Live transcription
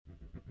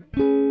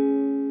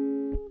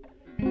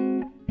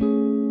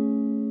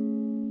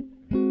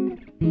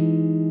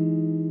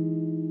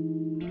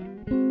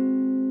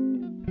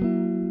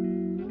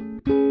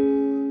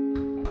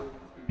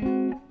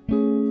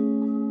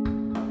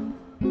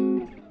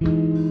All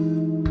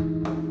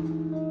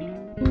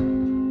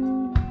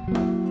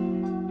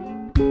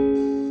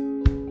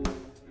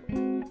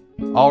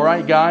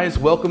right, guys,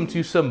 welcome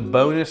to some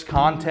bonus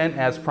content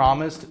as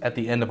promised at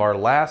the end of our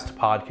last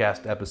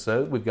podcast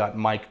episode. We've got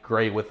Mike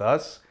Gray with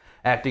us,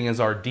 acting as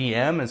our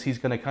DM, as he's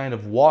going to kind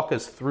of walk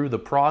us through the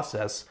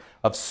process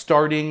of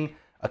starting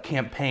a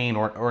campaign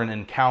or an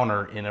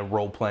encounter in a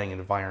role-playing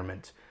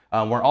environment.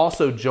 We're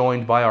also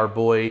joined by our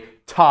boy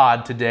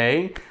Todd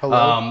today.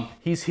 Hello.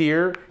 He's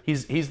here.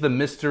 He's the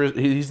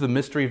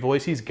mystery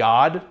voice. He's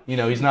God. You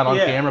know, he's not on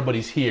camera, but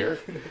he's here.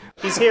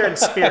 He's here in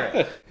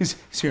spirit. He's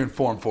here in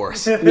form for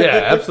us.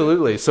 Yeah,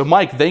 absolutely. So,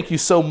 Mike, thank you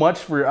so much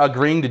for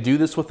agreeing to do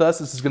this with us.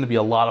 This is going to be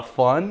a lot of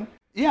fun.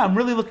 Yeah, I'm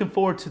really looking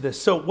forward to this.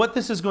 So what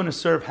this is going to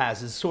serve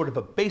as is sort of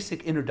a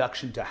basic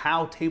introduction to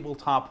how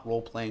tabletop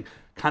role-playing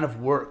kind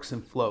of works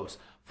and flows.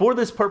 For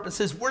this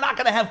purposes, we're not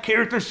going to have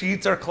character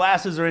sheets or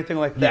classes or anything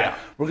like that. Yeah.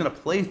 We're going to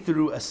play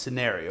through a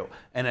scenario.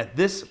 And at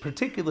this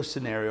particular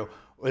scenario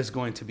is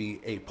going to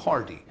be a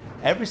party.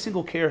 Every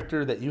single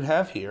character that you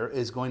have here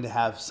is going to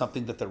have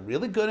something that they're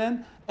really good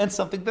in and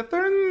something that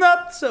they're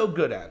not so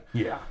good at.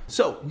 Yeah.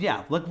 So,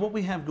 yeah, like what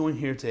we have going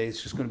here today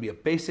is just going to be a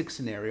basic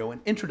scenario,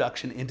 an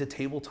introduction into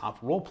tabletop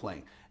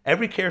role-playing.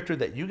 Every character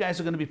that you guys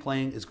are going to be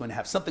playing is going to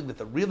have something that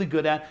they're really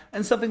good at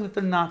and something that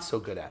they're not so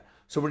good at.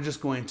 So we're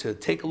just going to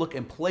take a look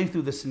and play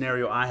through the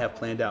scenario I have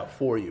planned out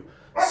for you.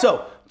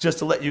 So, just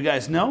to let you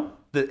guys know,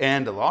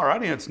 and our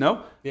audience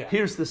know,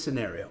 here's the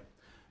scenario.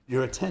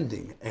 You're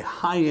attending a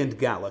high-end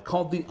gala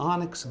called the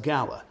Onyx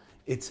Gala.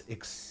 It's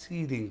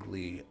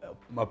exceedingly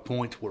a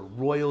point where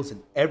royals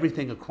and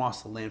everything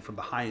across the land, from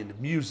the high-end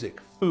music,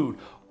 food,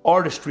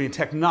 artistry, and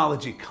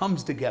technology,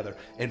 comes together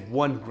in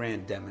one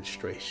grand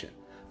demonstration.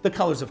 The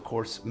colors, of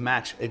course,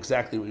 match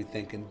exactly what you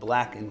think in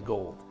black and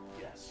gold.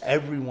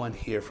 Everyone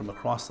here from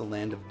across the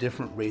land of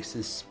different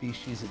races,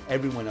 species, and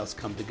everyone else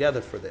come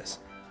together for this.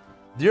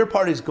 Your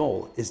party's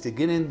goal is to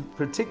get in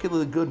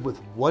particularly good with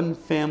one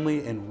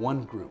family and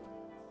one group,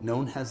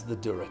 known as the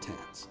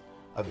Duratans.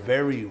 A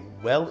very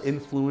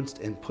well-influenced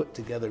and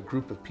put-together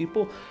group of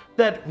people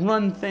that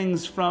run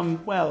things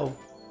from, well,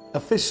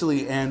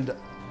 officially and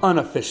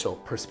unofficial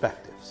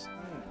perspectives.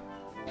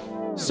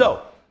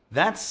 So,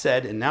 that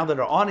said, and now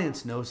that our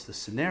audience knows the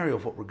scenario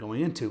of what we're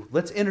going into,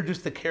 let's introduce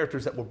the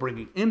characters that we're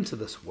bringing into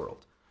this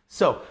world.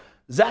 So,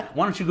 Zach,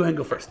 why don't you go ahead and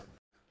go first?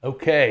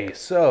 Okay,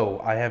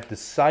 so I have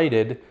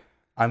decided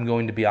I'm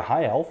going to be a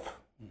high elf.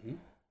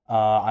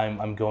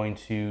 I'm going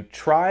to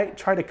try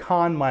to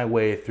con my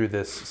way through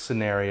this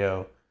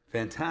scenario.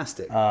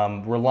 Fantastic.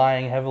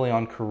 Relying heavily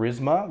on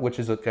charisma, which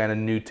is a kind of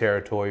new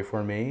territory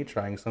for me,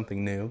 trying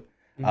something new.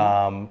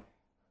 We're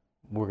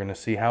going to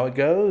see how it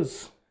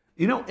goes.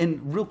 You know,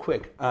 and real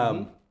quick,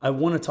 I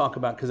want to talk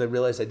about, because I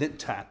realized I didn't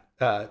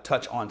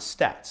touch on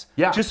stats.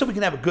 Yeah. Just so we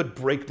can have a good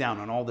breakdown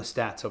on all the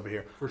stats over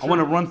here. I want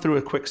to run through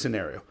a quick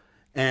scenario.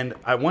 And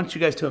I want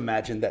you guys to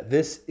imagine that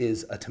this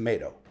is a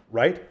tomato,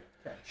 right?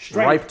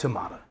 Striped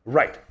tomato.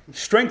 Right.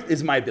 Strength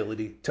is my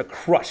ability to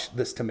crush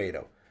this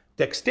tomato.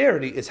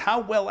 Dexterity is how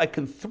well I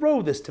can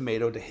throw this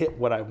tomato to hit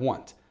what I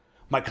want.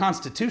 My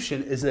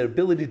constitution is the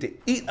ability to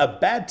eat a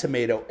bad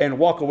tomato and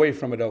walk away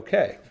from it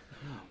okay.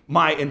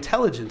 My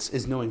intelligence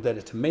is knowing that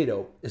a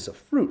tomato is a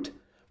fruit.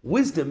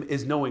 Wisdom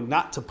is knowing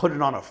not to put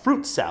it on a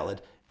fruit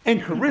salad. And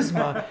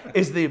charisma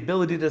is the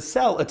ability to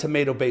sell a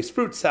tomato-based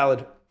fruit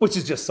salad, which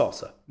is just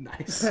salsa.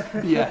 Nice.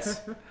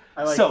 Yes.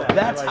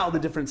 That's how the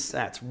different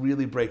stats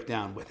really break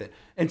down with it.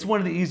 And it's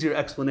one of the easier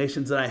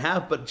explanations that I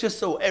have, but just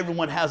so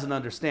everyone has an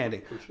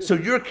understanding. Sure. So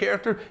your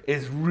character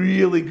is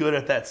really good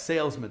at that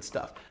salesman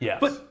stuff,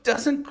 but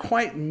doesn't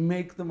quite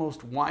make the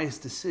most wise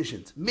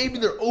decisions. Maybe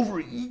they're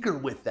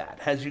overeager with that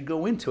as you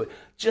go into it.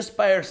 Just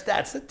by our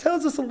stats, that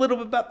tells us a little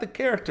bit about the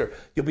character.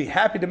 You'll be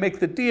happy to make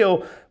the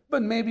deal,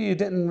 but maybe you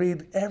didn't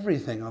read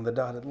everything on the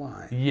dotted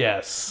line.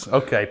 Yes.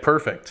 Okay,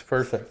 perfect.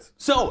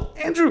 So,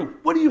 Andrew,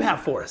 what do you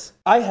have for us?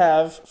 I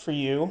have for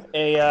you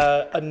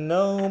a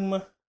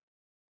gnome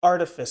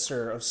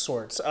artificer of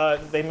sorts.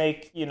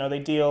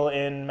 They deal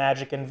in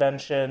magic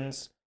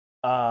inventions,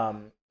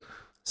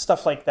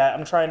 stuff like that.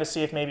 I'm trying to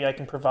see if maybe I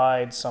can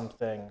provide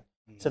something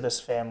to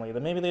this family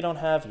that maybe they don't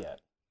have yet.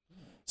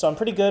 So I'm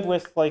pretty good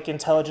with like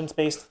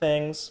intelligence-based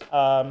things.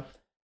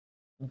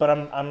 But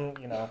I'm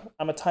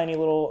a tiny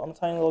little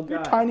guy.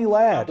 You're a tiny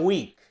lad. I'm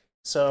weak.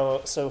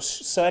 So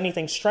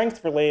anything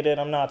strength related,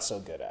 I'm not so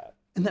good at.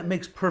 And that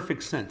makes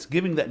perfect sense,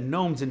 given that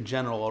gnomes in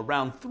general are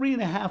around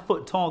 3.5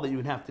 foot tall that you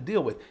would have to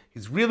deal with.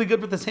 He's really good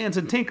with his hands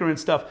and tinker and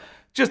stuff.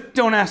 Just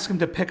don't ask him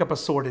to pick up a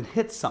sword and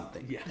hit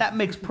something. Yeah. That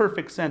makes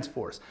perfect sense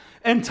for us.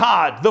 And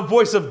Todd, the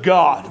voice of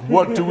God,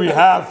 what do we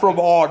have from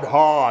on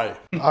high?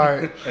 All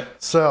right,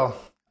 so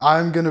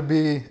I'm going to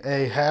be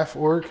a half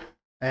orc.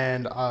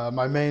 And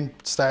my main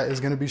stat is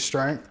going to be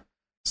strength.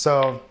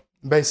 So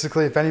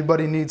basically, if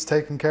anybody needs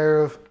taken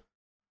care of,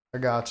 I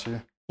got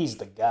you. He's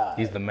the guy.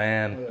 He's the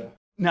man. Yeah.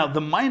 Now,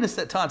 the minus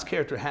that Todd's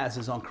character has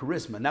is on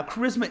charisma. Now,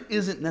 charisma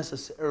isn't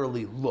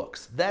necessarily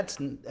looks. That's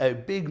a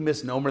big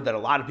misnomer that a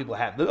lot of people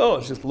have. Oh,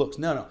 it's just looks.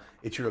 No.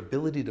 It's your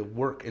ability to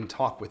work and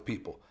talk with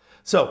people.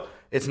 So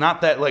it's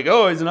not that like,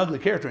 oh, he's an ugly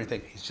character or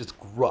anything. He's just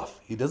gruff.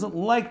 He doesn't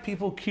like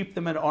people keep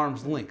them at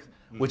arm's length,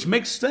 which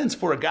makes sense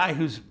for a guy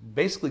who's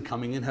basically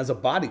coming in as a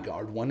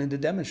bodyguard wanting to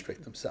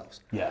demonstrate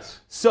themselves. Yes.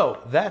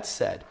 So that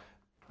said,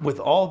 with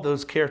all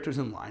those characters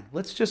in line,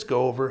 let's just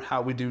go over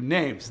how we do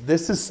names.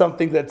 This is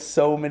something that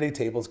so many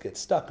tables get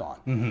stuck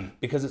on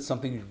because it's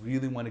something you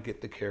really want to get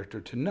the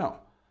character to know.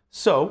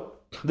 So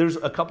there's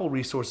a couple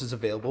resources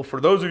available for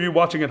those of you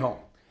watching at home.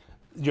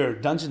 Your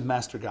Dungeon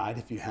Master Guide,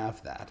 if you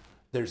have that.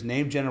 There's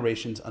name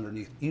generations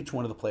underneath each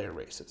one of the player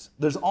races.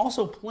 There's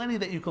also plenty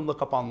that you can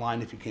look up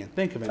online if you can't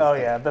think of anything. Oh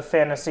yeah, the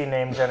fantasy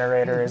name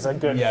generator is a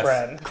good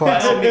friend.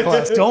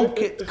 Classic. Don't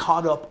get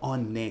caught up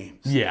on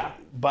names. Yeah.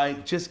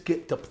 Just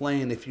get to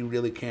playing if you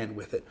really can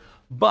with it.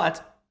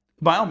 But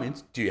by all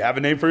means, do you have a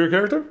name for your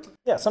character?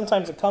 Yeah,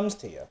 sometimes it comes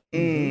to you.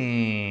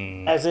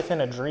 As if in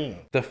a dream.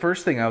 The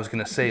first thing I was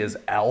going to say is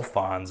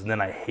Alphonse, and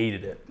then I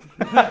hated it.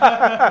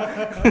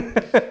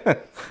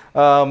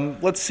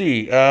 Let's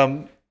see.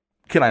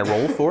 Can I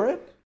roll for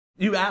it?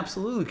 You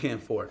absolutely can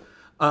for it.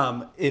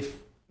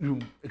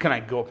 Can I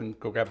go up and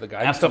go grab the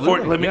guide?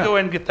 Absolutely, Let me yeah. go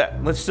ahead and get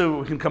that. Let's see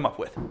what we can come up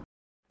with.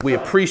 We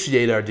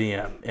appreciate our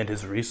DM and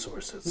his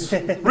resources.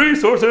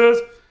 Resources!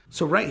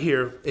 So right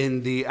here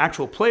in the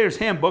actual player's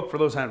handbook, for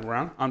those hanging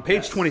around, on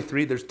page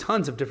 23, there's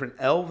tons of different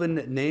elven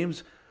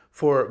names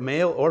for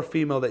male or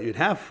female that you'd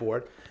have for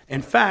it.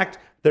 In fact,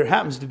 there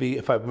happens to be,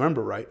 if I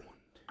remember right,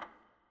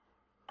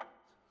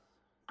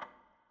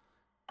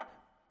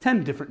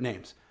 10 different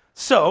names.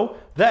 So,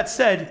 that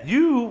said,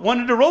 you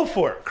wanted to roll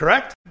for it,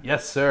 correct?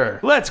 Yes, sir.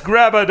 Let's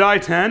grab a die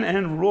 10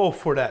 and roll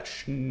for that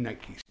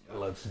schnikey.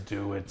 Let's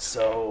do it.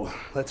 So,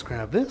 let's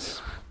grab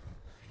this.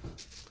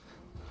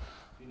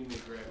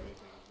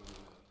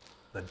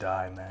 The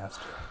Die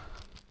Master.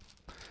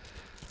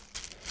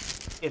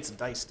 It's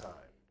dice time.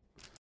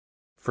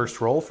 First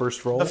roll.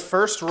 The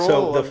first roll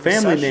So, the of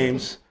family session.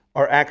 names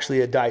are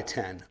actually a die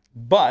 10,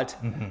 but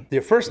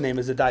their first name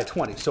is a die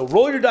 20. So,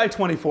 roll your die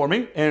 20 for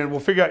me, and we'll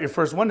figure out your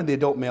first one of the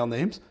adult male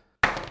names.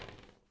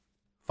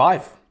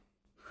 5.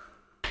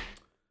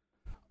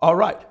 All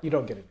right. You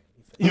don't get it.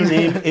 Your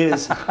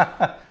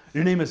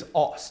name is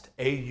Aust.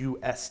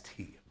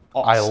 A-U-S-T.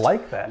 Aust. I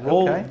like that.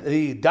 Roll Okay.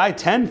 the die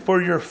 10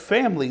 for your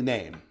family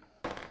name.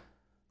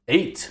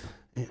 8.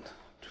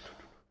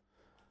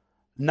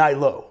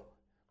 Nilo,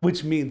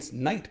 which means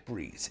night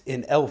breeze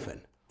in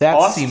Elven. That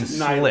Aust seems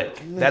Nilo.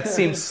 slick. That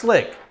seems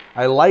slick.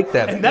 I like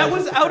that. And that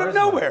was out of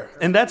nowhere.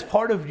 And that's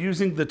part of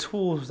using the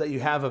tools that you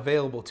have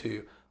available to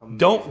you.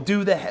 Don't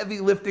do the heavy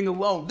lifting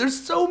alone. There's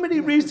so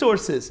many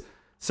resources.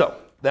 So,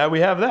 there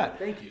we have that.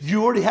 Thank you.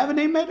 You already have a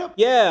name made up?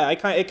 Yeah, it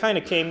kind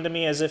of came to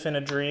me as if in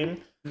a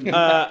dream.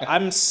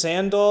 I'm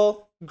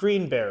Sandal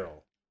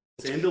Greenbarrel.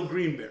 Sandal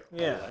Greenbarrel.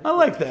 Yeah. I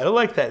like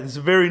that. It's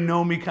a very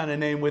gnomey kind of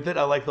name with it.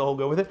 I like the whole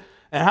go with it.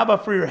 And how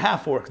about for your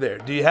half-orc there?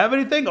 Do you have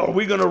anything? Or are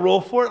we going to roll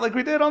for it like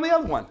we did on the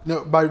other one?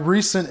 No, by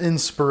recent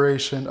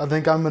inspiration, I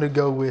think I'm going to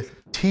go with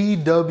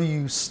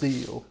T.W.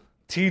 Steele.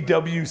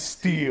 T.W.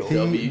 Steele.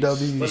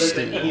 T.W.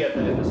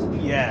 Steele.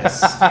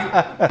 Yes.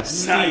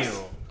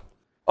 Nice.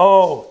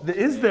 Oh,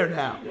 is there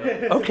now?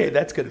 Okay,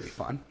 that's going to be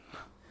fun.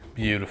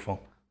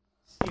 beautiful.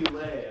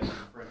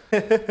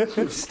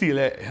 Style,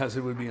 as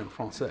it would be in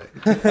Francais.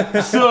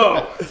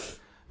 So,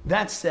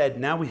 that said,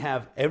 now we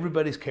have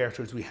everybody's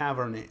characters, we have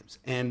our names,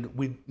 and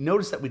we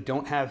notice that we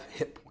don't have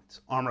hit points,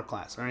 armor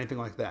class, or anything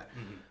like that.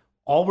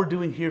 All we're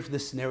doing here for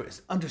this scenario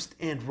is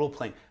understand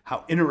role-playing,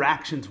 how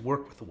interactions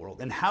work with the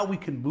world, and how we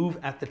can move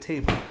at the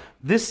table.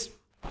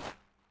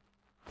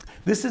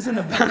 This isn't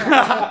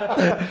about,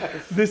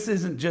 this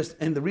isn't just,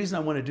 and the reason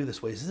I want to do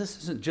this way is this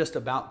isn't just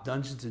about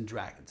Dungeons and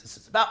Dragons. This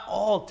is about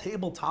all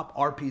tabletop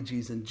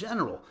RPGs in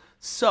general.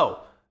 So,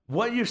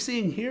 what you're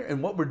seeing here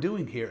and what we're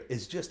doing here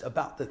is just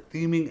about the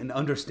theming and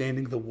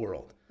understanding the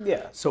world.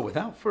 Yeah. So,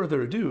 without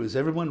further ado, is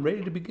everyone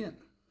ready to begin?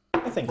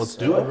 I think Let's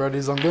so. do it. Ready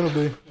as I'm going to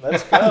be.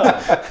 Let's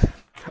go.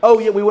 Oh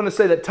yeah, we want to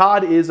say that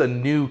Todd is a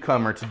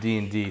newcomer to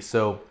D&D,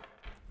 so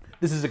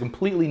this is a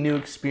completely new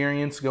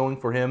experience going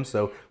for him.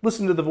 So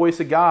listen to the voice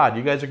of God.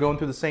 You guys are going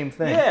through the same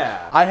thing.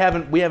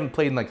 Yeah. We haven't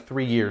played in like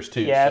 3 years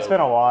too. Yeah, it's so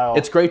been a while.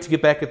 It's great to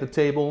get back at the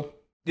table.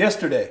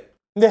 Yesterday.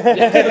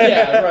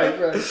 Yeah,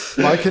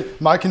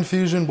 right. My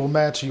confusion will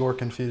match your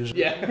confusion.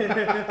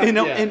 Yeah. You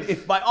know, and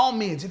if by all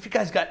means, if you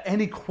guys got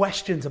any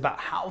questions about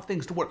how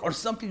things to work or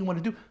something you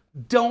want to do,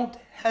 don't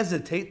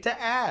hesitate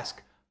to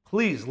ask.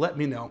 Please let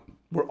me know.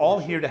 We're all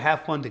here to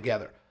have fun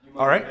together.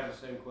 All right? Have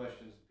the same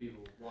questions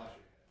people watching.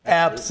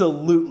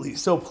 Absolutely.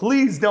 So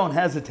please don't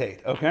hesitate,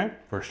 okay?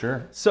 For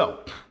sure. So,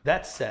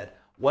 that said,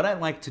 what I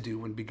like to do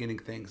when beginning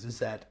things is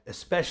that,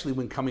 especially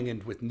when coming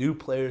in with new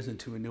players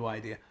into a new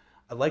idea,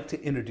 I like to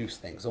introduce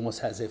things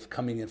almost as if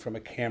coming in from a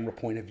camera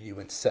point of view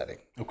and setting.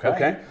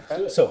 Okay.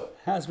 So,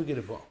 as we get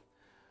involved,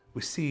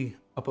 we see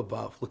up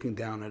above, looking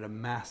down at a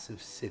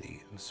massive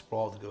city and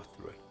sprawl to go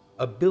through it.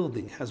 A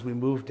building as we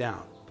move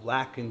down,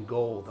 black and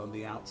gold on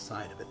the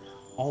outside of it,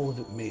 all of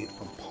it made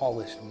from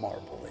polished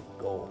marble and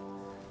gold.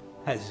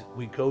 As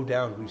we go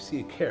down, we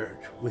see a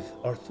carriage with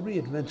our 3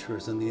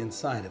 adventurers on the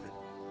inside of it,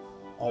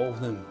 all of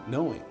them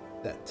knowing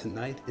that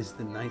tonight is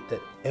the night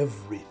that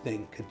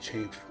everything could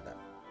change for them.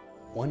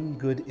 One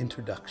good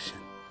introduction,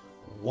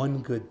 one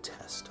good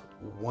test,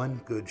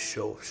 one good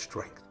show of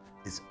strength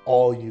is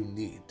all you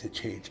need to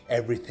change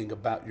everything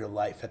about your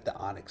life at the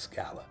Onyx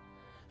Gala.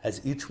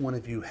 As each one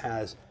of you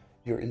has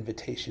your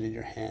invitation in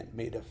your hand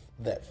made of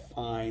that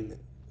fine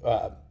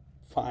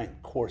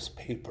coarse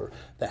paper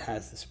that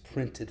has this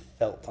printed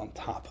felt on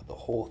top of the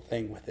whole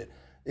thing with it.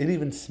 It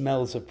even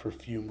smells of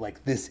perfume,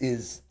 like this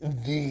is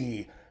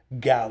the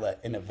gala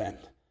and event.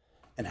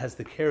 And as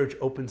the carriage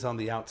opens on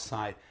the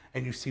outside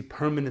and you see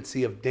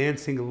permanency of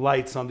dancing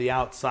lights on the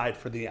outside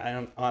for the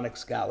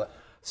Onyx Gala,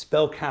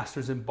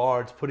 spellcasters and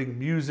bards putting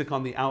music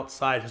on the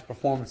outside as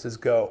performances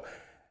go,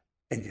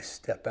 and you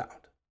step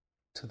out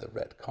to the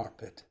red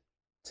carpet,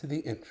 to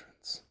the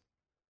entrance.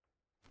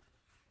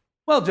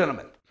 Well,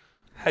 gentlemen,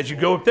 as you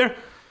go up there,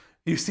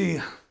 you see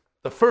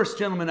the first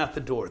gentleman at the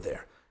door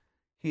there.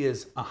 He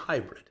is a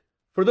hybrid.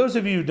 For those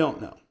of you who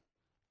don't know,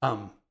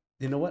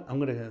 you know what?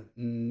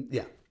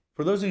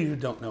 For those of you who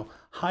don't know,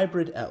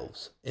 hybrid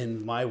elves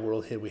in my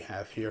world here we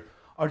have here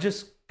are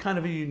just kind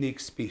of a unique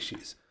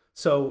species.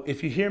 So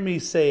if you hear me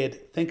say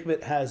it, think of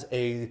it as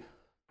a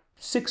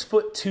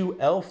 6'2"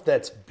 elf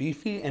that's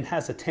beefy and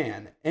has a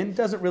tan and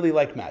doesn't really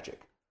like magic.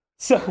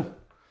 So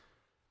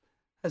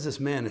as this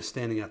man is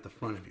standing at the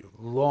front of you,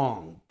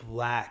 long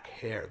black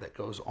hair that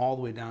goes all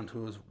the way down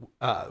to his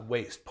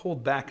waist,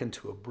 pulled back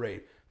into a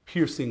braid,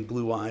 piercing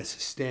blue eyes,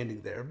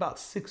 standing there, about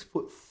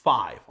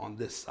 6'5" on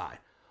this side.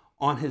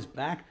 On his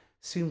back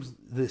seems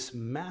this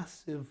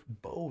massive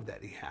bow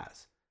that he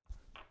has.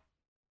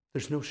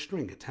 There's no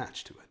string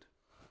attached to it.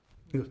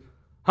 He goes,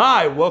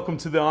 "Hi, welcome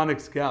to the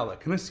Onyx Gala.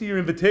 Can I see your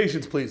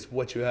invitations, please, for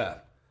what you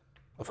have?"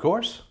 Of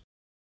course.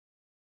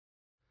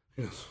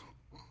 He goes,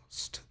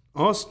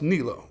 Ost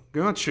Nilo,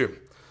 gotcha.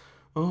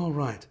 All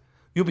right.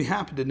 You'll be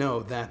happy to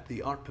know that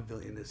the art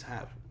pavilion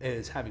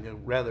is having a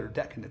rather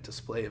decadent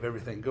display of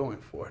everything going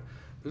for it.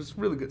 There's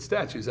really good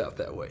statues out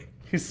that way.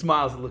 He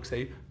smiles and looks at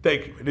you.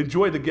 Thank you, and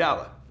enjoy the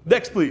gala.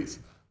 Next, please.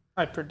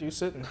 I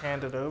produce it and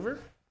hand it over.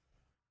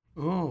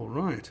 All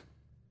right.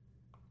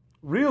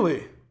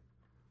 Really?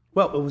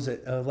 Well, what was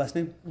it? Last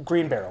name?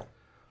 Green Barrel.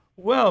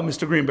 Well,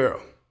 Mr.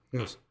 Greenbarrow, he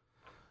goes,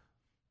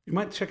 you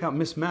might check out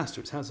Miss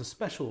Masters. Has a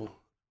special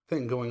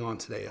thing going on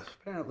today.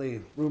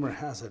 Apparently, rumor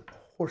has it, a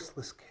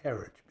horseless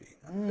carriage being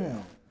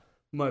unveiled.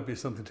 Might be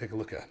something to take a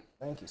look at.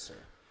 Thank you, sir.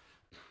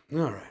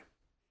 All right.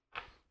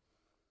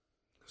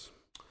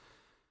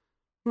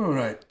 All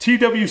right.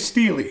 T.W.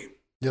 Steely.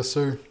 Yes,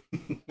 sir.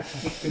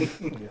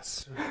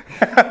 Yes,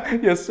 sir.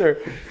 Yes, sir.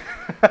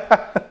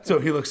 So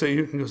he looks at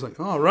you and goes like,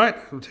 all right.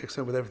 He takes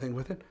up with everything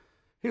with it.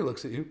 He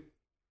looks at you. Did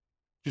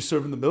you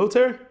serve in the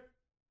military?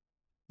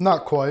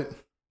 Not quite.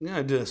 Yeah,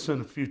 I did. I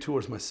spent a few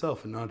tours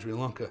myself in Sri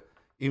Lanka.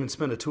 Even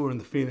spent a tour in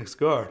the Phoenix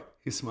Guard.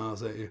 He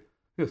smiles at you.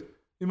 He goes,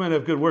 you might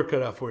have good work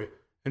cut out for you.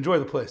 Enjoy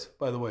the place.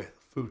 By the way,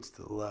 the food's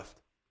to the left.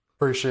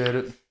 Appreciate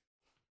it.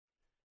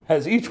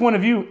 As each one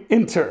of you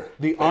enter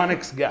the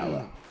Onyx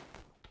Gala.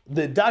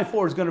 The Die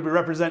 4 is going to be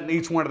representing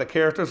each one of the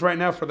characters right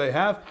now for they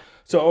have.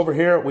 So over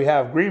here we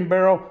have Green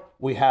Barrel,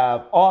 we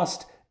have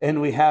Ost,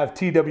 and we have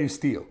T.W.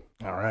 Steele.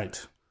 All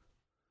right.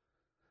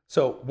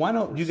 So why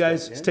don't you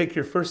guys take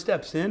your first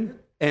steps in,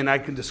 and I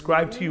can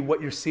describe to you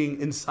what you're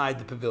seeing inside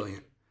the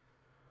pavilion.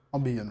 I'll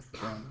be in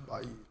front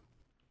by you.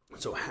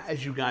 So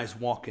as you guys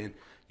walk in,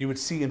 you would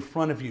see in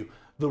front of you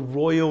the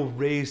royal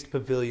raised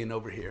pavilion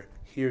over here.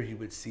 Here you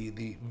would see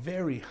the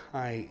very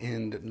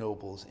high-end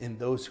nobles and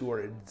those who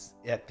are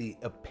at the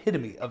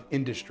epitome of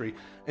industry,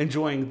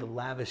 enjoying the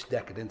lavish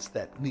decadence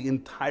that the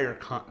entire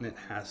continent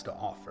has to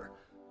offer.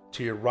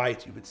 To your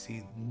right, you would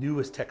see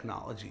newest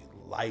technology,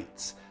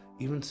 lights,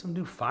 even some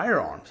new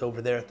firearms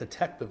over there at the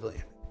tech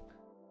pavilion,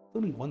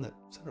 including one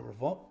that's at a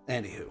revolt.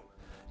 Anywho,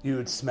 you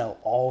would smell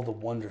all the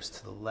wonders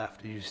to the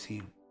left. You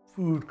see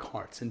food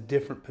carts and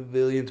different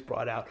pavilions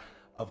brought out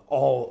of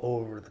all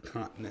over the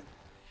continent.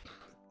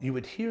 You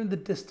would hear in the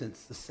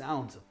distance the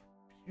sounds of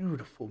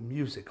beautiful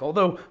music.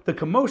 Although the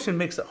commotion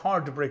makes it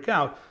hard to break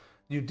out,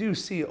 you do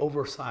see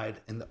overside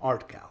in the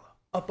art gala.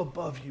 Up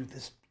above you,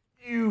 this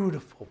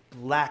beautiful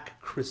black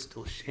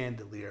crystal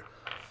chandelier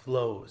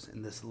flows,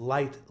 and this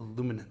light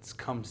luminance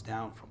comes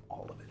down from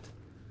all of it.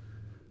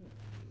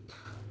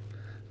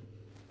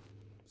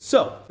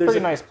 So, Pretty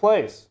nice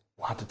place.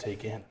 A lot to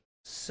take in.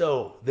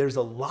 So there's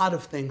a lot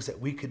of things that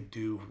we could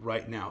do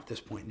right now at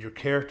this point. Your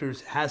characters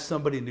has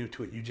somebody new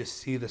to it. You just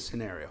see the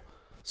scenario.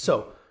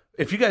 So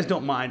if you guys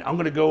don't mind, I'm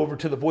going to go over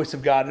to the voice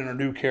of God and our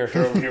new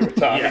character over here with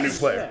Todd, our new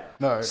player.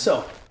 All right.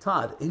 So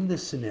Todd, in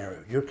this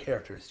scenario, your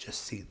character has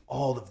just seen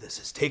all of this,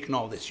 has taken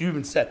all this. You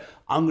even said,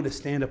 I'm going to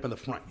stand up in the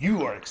front.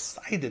 You are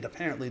excited,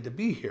 apparently, to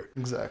be here.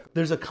 Exactly.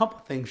 There's a couple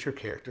things your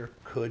character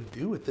could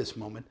do at this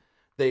moment.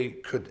 They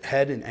could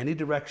head in any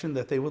direction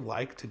that they would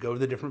like to go to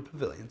the different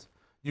pavilions.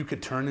 You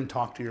could turn and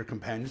talk to your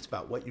companions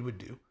about what you would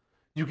do.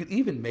 You could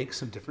even make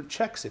some different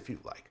checks if you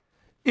like.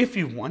 If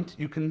you want,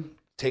 you can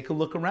take a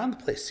look around the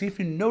place, see if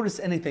you notice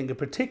anything in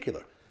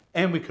particular,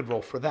 and we could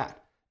roll for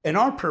that. And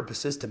our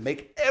purpose is to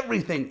make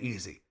everything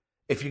easy.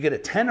 If you get a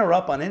 10 or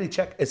up on any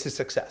check, it's a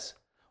success.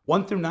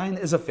 1 through 9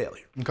 is a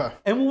failure. Okay.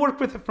 And we'll work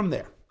with it from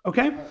there.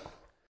 Okay?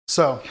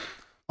 So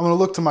I'm going to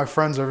look to my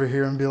friends over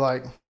here and be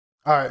like,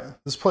 all right,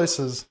 this place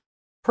is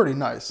pretty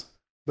nice.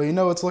 But you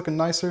know what's looking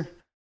nicer?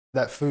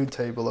 That food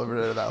table over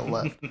there to that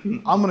left.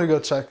 I'm going to go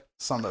check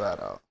some of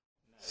that out.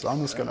 So I'm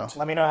just going to.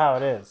 Let me know how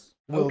it is.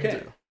 Will Okay.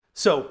 do.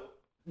 So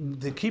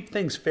to keep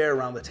things fair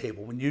around the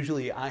table, when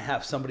usually I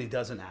have somebody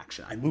does an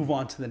action, I move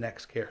on to the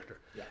next character.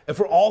 If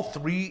we're all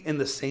three in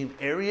the same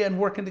area and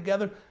working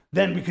together,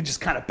 then we could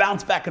just kind of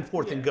bounce back and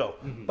forth and go.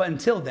 But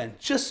until then,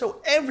 just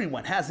so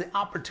everyone has the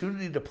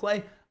opportunity to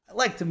play, I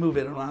like to move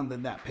it around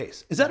in that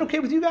pace. Is that okay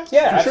with you guys?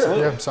 Yeah, absolutely.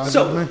 Yeah, sounds good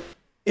So, to me.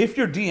 if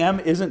your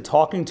DM isn't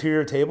talking to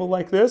your table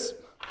like this,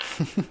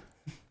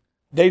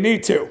 they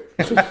need to.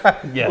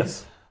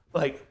 Yes.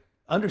 Like,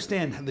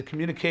 understand the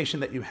communication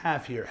that you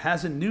have here.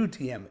 As a new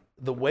DM,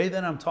 the way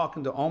that I'm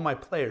talking to all my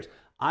players,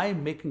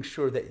 I'm making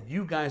sure that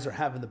you guys are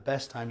having the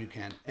best time you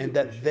can and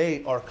that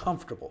they are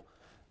comfortable.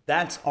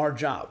 That's our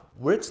job.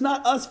 It's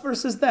not us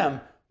versus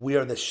them. We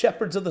are the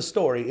shepherds of the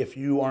story if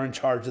you are in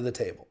charge of the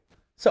table.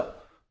 So,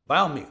 by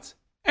all means,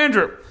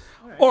 Andrew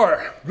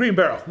or Green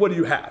Barrel, what do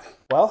you have?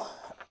 Well,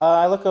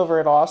 I look over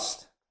at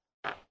Ost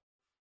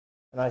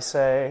and I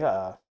say,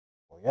 well,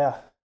 yeah,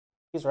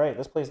 he's right.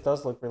 This place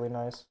does look really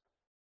nice.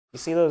 You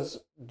see those?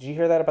 Did you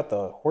hear that about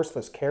the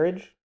horseless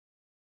carriage?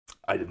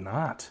 I did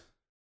not.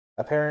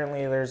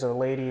 Apparently, there's a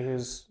lady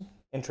who's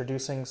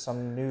introducing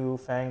some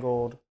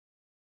newfangled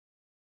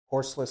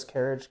horseless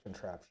carriage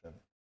contraption.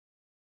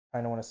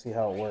 Kind of want to see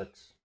how it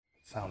works.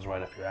 Sounds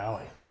right up your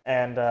alley.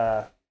 And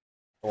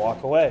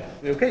walk away.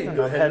 Okay, you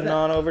go ahead. Heading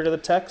on over to the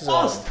tech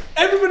zone.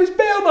 Everybody's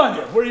bailed on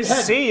you. Where are you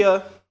heading? See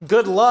ya.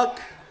 Good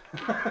luck.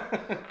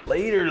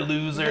 Later,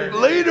 loser.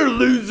 Later,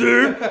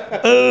 loser.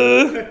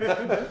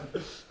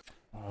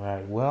 All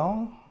right.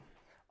 Well,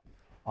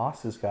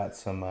 Austin's got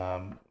some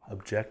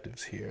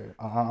objectives here.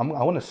 I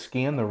want to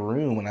scan the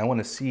room, and I want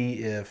to see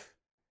if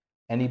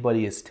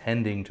anybody is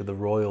tending to the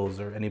royals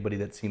or anybody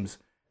that seems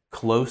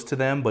close to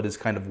them but is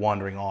kind of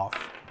wandering off.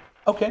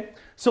 Okay,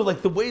 so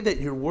like the way that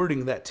you're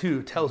wording that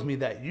too tells me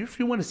that if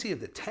you want to see if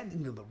they're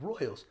tending to the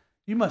royals,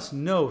 you must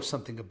know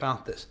something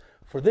about this.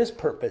 For this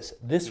purpose,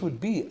 this would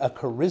be a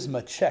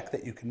charisma check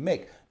that you can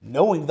make,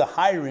 knowing the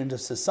higher end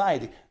of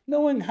society,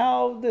 knowing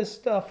how this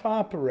stuff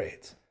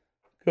operates.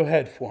 Go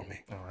ahead for me.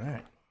 All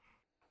right.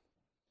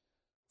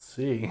 Let's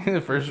see.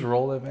 First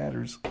roll that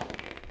matters.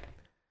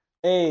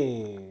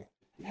 Hey.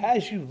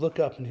 As you look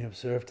up and you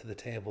observe to the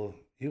table,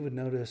 you would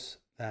notice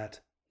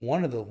that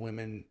one of the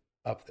women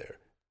up there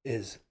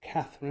is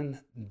Catherine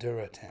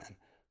Duratan,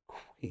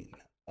 Queen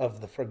of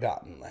the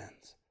Forgotten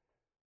Lands.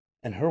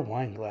 And her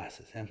wine glass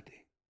is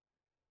empty.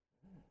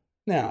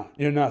 Now,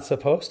 you're not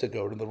supposed to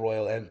go to the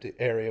royal empty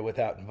area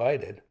without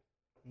invited.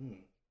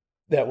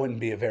 That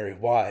wouldn't be a very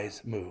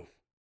wise move.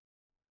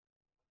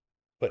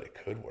 But it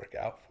could work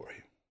out for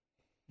you.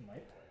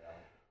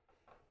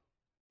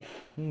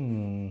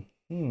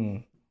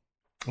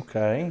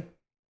 Okay.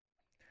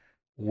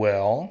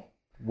 Well,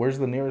 where's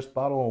the nearest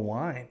bottle of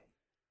wine?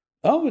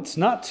 Oh, it's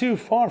not too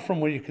far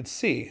from where you could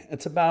see.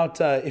 It's about,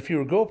 if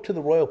you go up to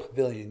the Royal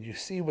Pavilion, you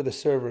see where the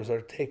servers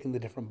are taking the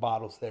different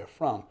bottles there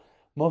from.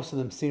 Most of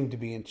them seem to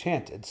be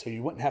enchanted, so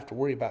you wouldn't have to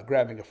worry about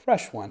grabbing a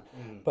fresh one.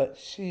 But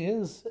she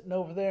is sitting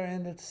over there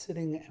and it's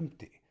sitting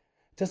empty.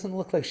 It doesn't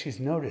look like she's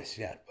noticed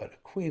yet, but a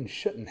queen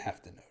shouldn't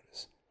have to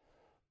notice.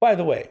 By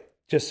the way,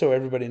 just so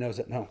everybody knows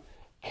at home,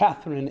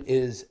 Catherine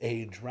is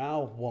a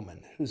drow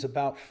woman who's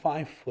about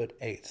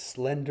 5'8",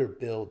 slender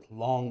build,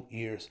 long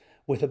ears,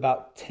 with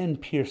about 10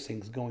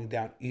 piercings going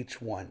down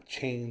each one,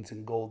 chains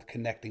and gold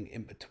connecting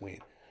in between.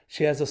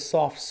 She has a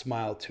soft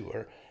smile to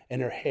her,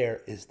 and her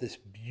hair is this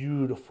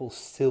beautiful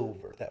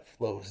silver that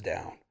flows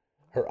down.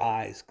 Her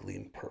eyes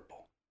gleam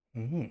purple.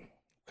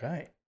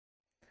 Okay.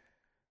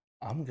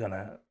 I'm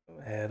gonna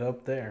head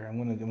up there.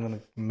 I'm gonna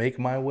make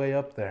my way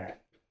up there.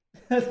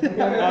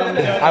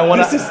 I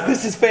want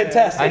This is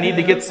fantastic. I need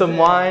to get some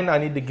wine. I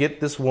need to get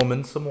this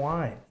woman some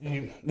wine.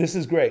 This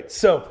is great.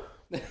 So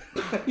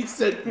He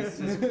said this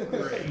is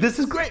great. this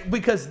is great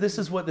because this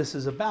is what this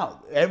is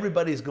about.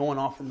 Everybody's going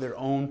off in their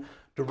own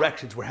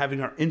directions. We're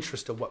having our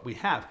interest of what we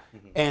have.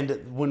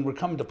 And when we're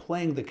coming to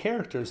playing the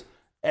characters,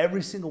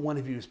 every single one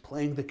of you is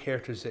playing the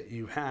characters that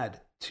you had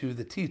to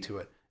the T to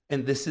it.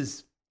 And this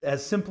is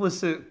as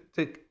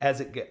simplistic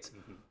as it gets.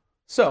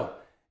 So,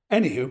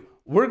 anywho,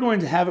 we're going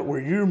to have it where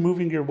you're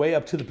moving your way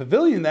up to the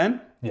pavilion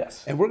then.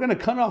 Yes. And we're going to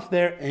cut off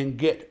there and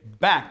get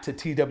back to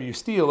T.W.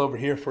 Steele over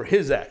here for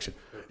his action.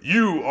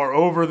 You are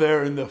over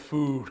there in the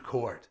food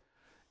court,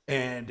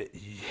 and it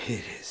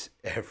is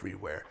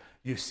everywhere.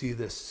 You see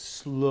the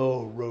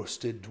slow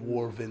roasted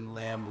dwarven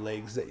lamb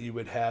legs that you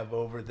would have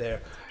over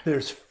there.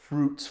 There's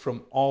fruits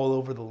from all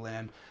over the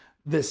land.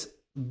 This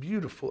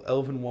beautiful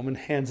elven woman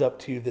hands up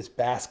to you this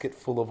basket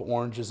full of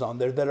oranges on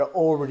there that are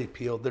already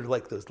peeled. They're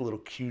like those little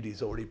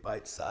cuties, already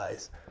bite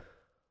size.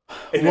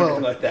 And Well-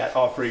 everything like that,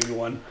 offering you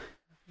one.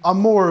 I'm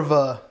more of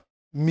a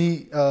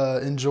meat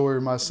enjoyer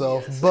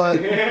myself, but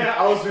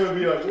I was gonna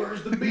be like,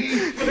 "Where's the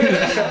beef?"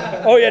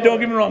 Oh yeah, don't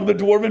get me wrong. The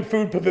Dwarven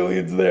Food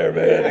Pavilion's there,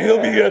 man.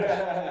 He'll be good.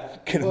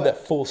 Get him that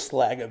full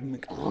slag of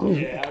meat.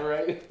 Yeah,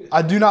 right.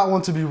 I do not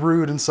want to be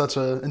rude in such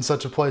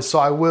a place, so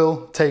I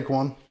will take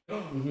one,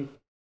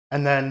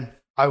 and then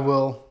I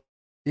will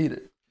eat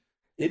it.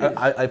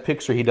 I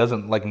picture he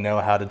doesn't like know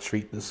how to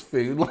treat this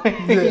food.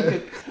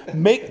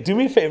 Do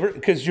me a favor,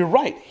 because you're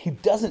right. He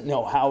doesn't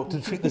know how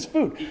to treat this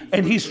food,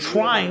 and he's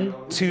trying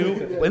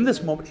to. In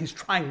this moment, he's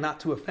trying not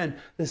to offend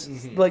this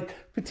like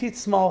petite,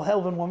 small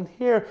elven woman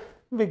here.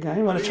 Big guy,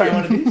 you want to try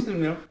one of these?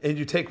 And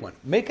you take one.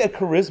 Make a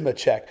charisma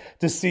check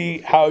to see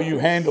how you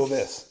handle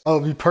this. Oh,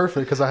 it'll be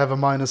perfect because I have a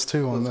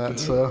 -2 on that,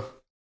 so.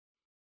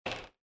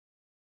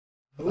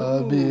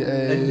 Be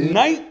a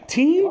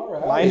 19?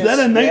 Is that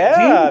a 19?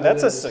 Yeah,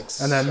 that's a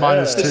success. and then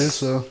 -2,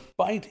 so.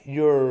 Despite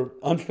your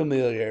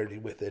unfamiliarity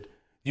with it,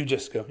 you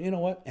just go, you know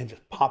what? And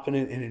just pop it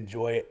in and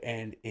enjoy it.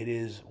 And it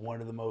is one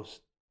of the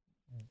most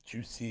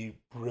juicy,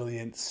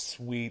 brilliant,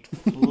 sweet,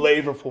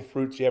 flavorful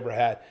fruits you ever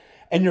had.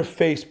 And your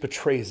face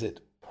betrays it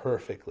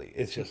perfectly.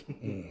 It's just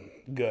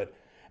good.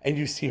 And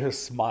you see her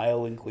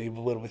smile and gleam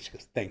a little bit. She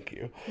goes, thank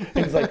you.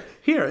 And it's like,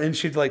 here. And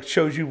she like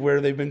shows you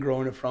where they've been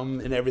growing it from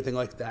and everything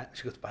like that.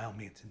 She goes, by all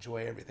means,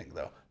 enjoy everything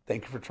though.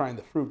 Thank you for trying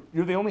the fruit.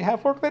 You're the only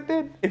half orc that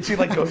did. And she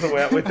like goes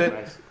away with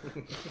it.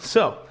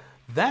 So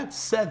that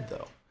said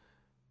though,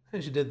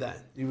 as you did that,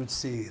 you would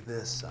see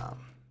this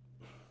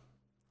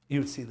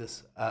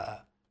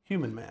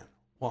human man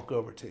walk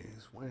over to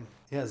you.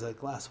 He has a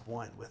glass of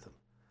wine with him.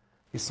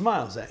 He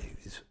smiles at you.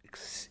 He's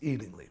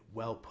exceedingly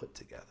well put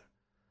together.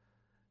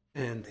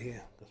 And he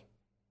goes,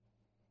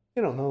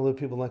 you don't know that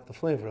people like the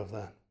flavor of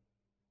that.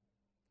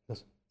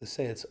 They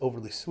say it's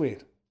overly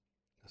sweet.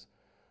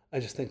 I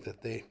just think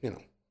that they,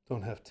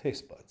 don't have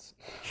taste buds.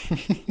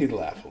 He'd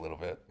laugh a little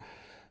bit.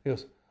 He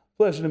goes,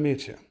 pleasure to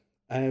meet you.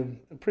 I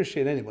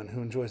appreciate anyone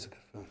who enjoys a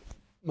good food.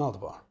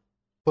 Maldabar.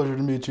 Pleasure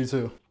to meet you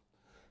too.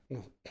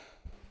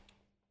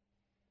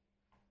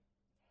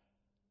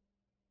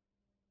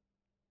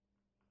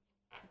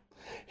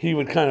 He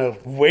would kind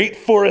of wait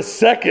for a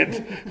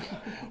second.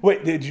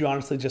 Wait, did you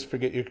honestly just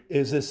forget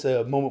is this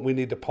a moment we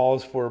need to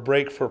pause for a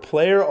break for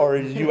player, or are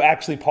you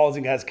actually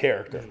pausing as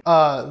character?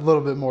 A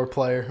little bit more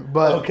player,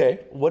 but Okay,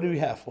 what do you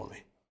have for me?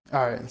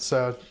 all right.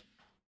 So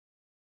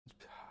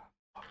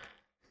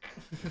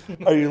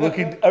Are you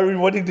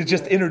wanting to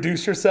just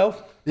introduce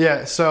yourself?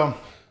 yeah, so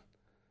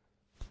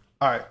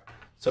all right.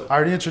 So- I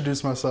already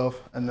introduced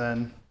myself, and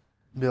then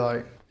be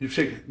like, You're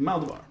shaking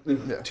Maldabar.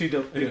 Yeah.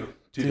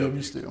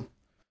 TW. stew.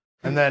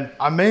 And then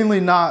I'm mainly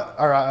not,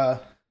 or I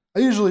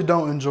usually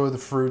don't enjoy the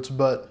fruits,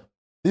 but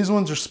these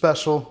ones are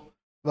special.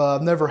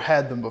 I've never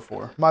had them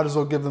before. Might as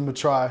well give them a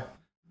try.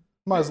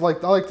 I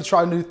like to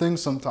try new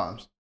things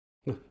sometimes.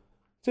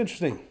 It's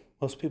interesting.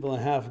 Most people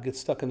I have get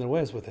stuck in their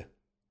ways with it.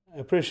 I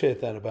appreciate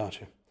that about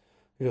you.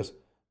 He goes,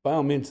 by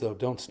all means, though,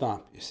 don't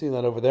stop. You see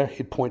that over there?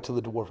 He'd point to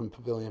the Dwarven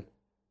Pavilion.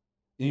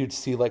 You'd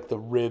see, like, the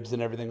ribs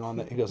and everything on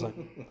that. He goes, like,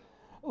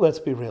 let's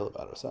be real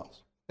about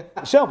ourselves.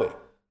 Shelby.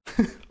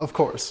 Of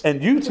course.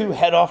 And you two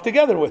head off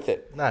together with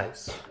it.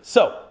 Nice.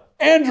 So,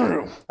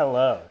 Andrew,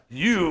 Hello.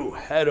 you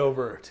head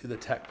over to the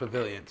Tech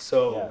Pavilion.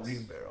 So, Yes.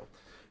 Green Barrel,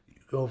 you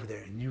go over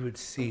there and you would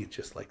see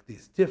just like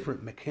these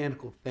different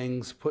mechanical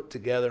things put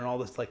together and all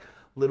this like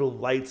little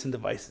lights and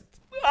devices.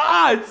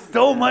 It's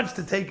so much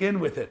to take in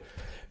with it.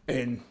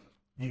 And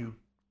you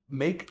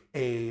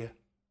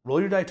roll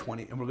your die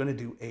 20, and we're going to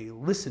do a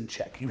listen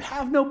check. You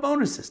have no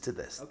bonuses to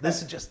this. Okay.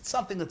 This is just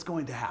something that's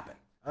going to happen.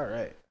 All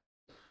right.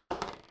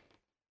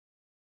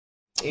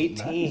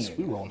 18. Nice.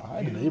 We rolling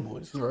high today,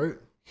 boys. All right.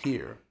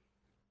 Hear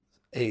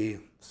a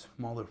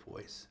smaller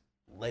voice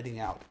letting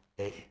out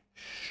a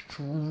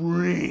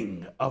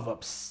string of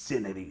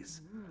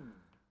obscenities.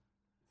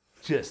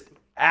 Just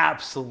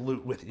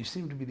absolute with it. You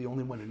seem to be the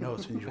only one who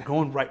knows when you're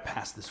going right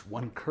past this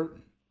one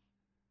curtain.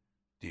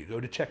 Do you go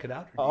to check it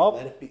out, or do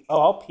you let it be?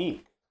 I'll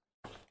peek.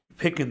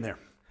 Pick in there,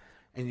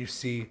 and you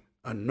see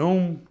a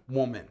gnome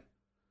woman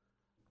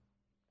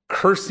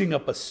cursing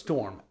up a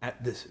storm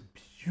at this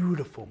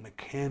beautiful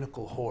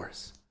mechanical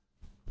horse.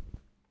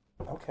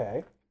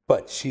 Okay.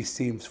 But she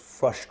seems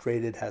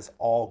frustrated as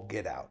all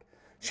get out.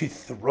 She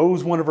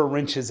throws one of her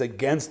wrenches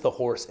against the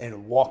horse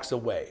and walks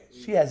away.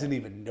 She hasn't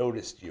even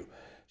noticed you.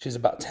 She's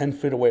about 10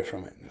 feet away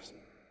from it.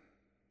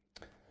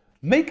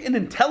 Make an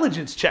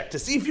intelligence check to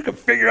see if you can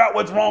figure out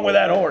what's wrong with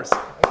that horse.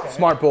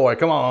 Smart boy,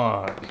 come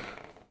on.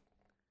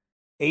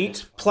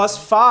 8 plus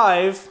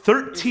 5.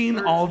 13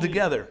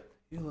 altogether.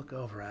 You look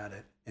over at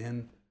it,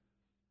 and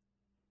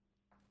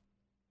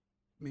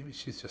maybe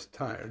she's just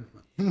tired.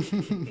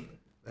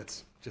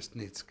 That's just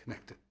needs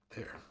connected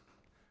there.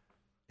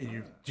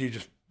 And you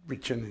just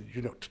reach in and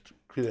you don't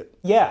do that.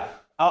 Yeah.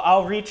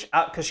 I'll reach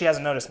out because she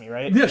hasn't noticed me,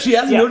 right? Yeah, she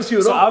hasn't noticed you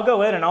at so all. I'll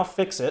go in and I'll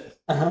fix it.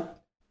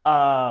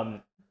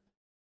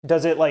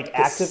 Does it like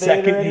activate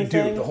Second or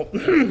anything? you do, the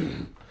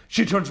whole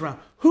she turns around.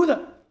 Who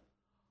the?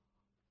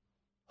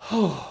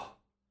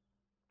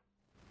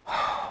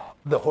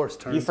 The horse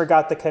turns. You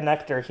forgot the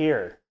connector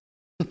here.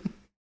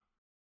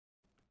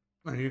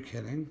 Are you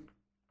kidding?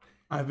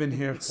 I've been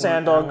here for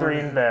Sandal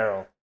Green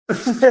Barrel.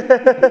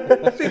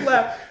 Big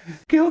laugh.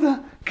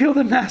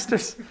 Gilda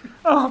Masters.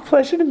 Oh,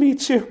 pleasure to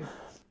meet you.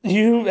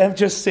 You have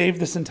just saved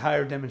this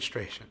entire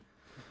demonstration.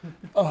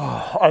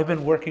 Oh, I've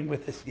been working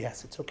with this.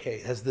 Yes, it's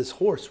okay. As this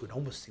horse would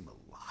almost seem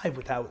alive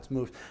with how it's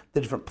moved, the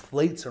different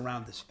plates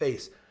around his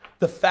face.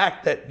 The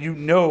fact that you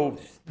know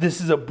this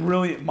is a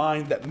brilliant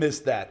mind that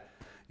missed that.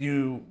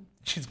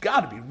 She's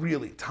got to be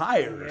really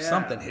tired or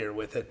something here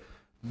with it.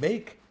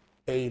 Make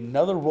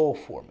another roll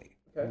for me.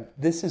 Okay.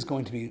 This is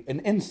going to be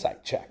an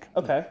insight check.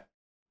 Okay.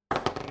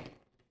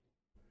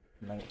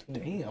 19.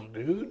 Damn,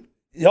 dude.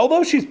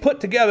 Although she's put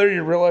together,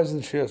 you're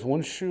realizing she has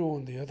one shoe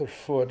on the other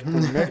foot.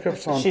 Her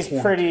makeup's on She's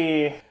point.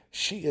 pretty...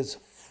 She is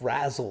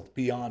frazzled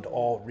beyond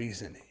all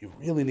reason. You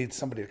really need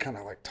somebody to kind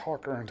of like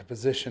talk her into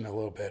position a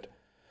little bit.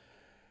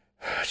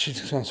 She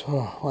just goes,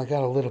 oh, well, I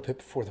got a little bit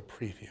before the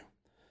preview.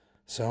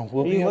 So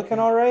we'll be... Are you looking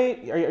all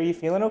right? Are you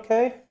feeling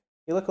okay?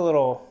 You look a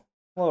little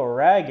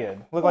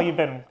ragged. Look like you've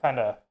been kind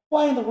of...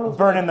 Why in the world?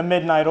 Burning the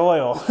midnight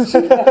oil.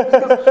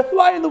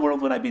 Why in the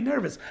world would I be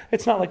nervous?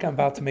 It's not like I'm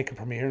about to make a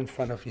premiere in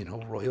front of,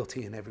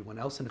 royalty and everyone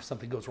else. And if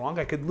something goes wrong,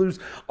 I could lose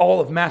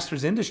all of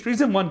Masters Industries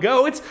in one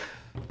go. It's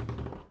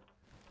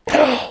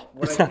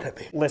not that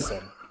big.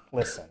 Listen.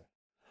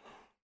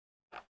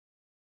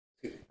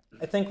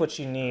 I think what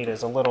you need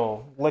is a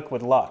little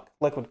liquid luck,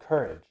 liquid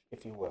courage,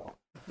 if you will.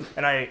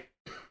 And I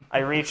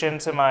reach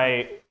into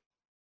my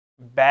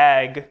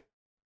bag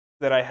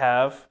that I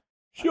have.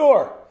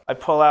 Sure. I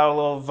pull out a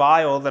little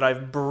vial that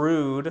I've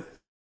brewed.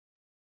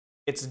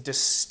 It's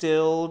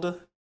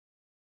distilled.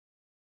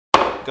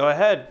 Go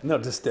ahead. No,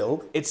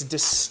 distilled. It's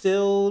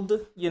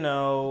distilled,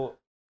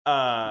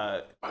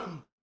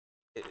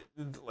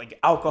 like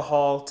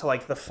alcohol to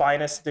like the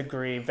finest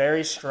degree,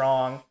 very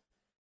strong.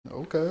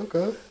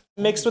 Okay.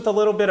 Mixed with a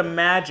little bit of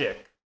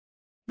magic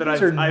that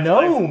I've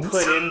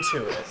put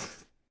into it.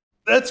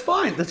 That's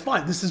fine.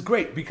 This is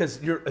great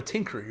because you're a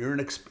tinkerer. You're an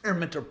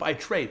experimenter by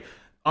trade.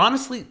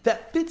 Honestly,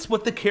 that fits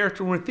what the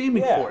character we're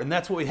theming for, and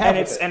that's what we have.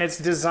 And it's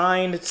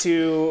designed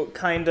to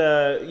kind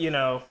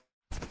of,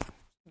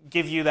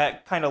 give you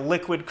that kind of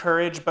liquid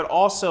courage, but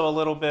also a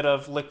little bit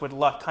of liquid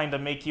luck, kind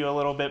of make you a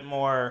little bit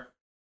more,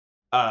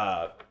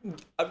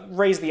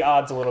 raise the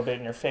odds a little bit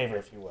in your favor,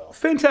 if you will.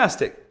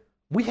 Fantastic.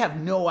 We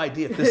have no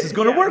idea if this is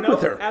going to work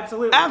with her.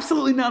 Absolutely.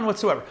 Absolutely none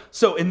whatsoever.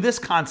 So in this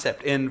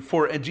concept, and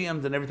for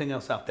GMs and everything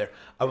else out there,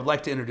 I would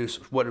like to introduce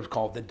what is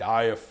called the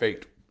Die of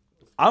Fate.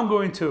 I'm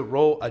going to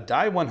roll a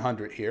die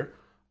 100 here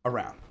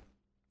around.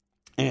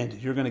 And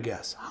you're going to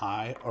guess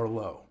high or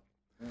low.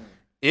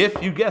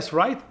 If you guess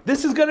right,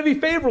 this is going to be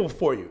favorable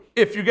for you.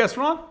 If you guess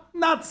wrong,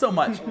 not so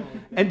much.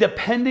 And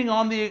depending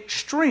on the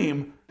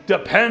extreme,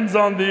 depends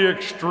on the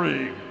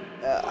extreme.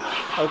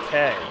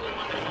 Okay.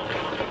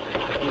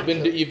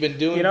 You've been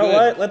doing. You know good.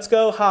 what? Let's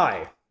go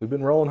high. We've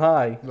been rolling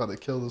high. About to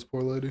kill this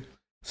poor lady.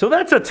 So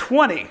that's a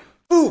 20.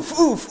 Oof.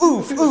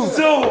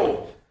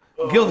 So,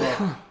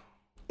 Gilda.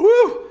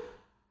 Woo!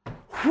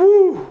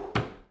 Whew.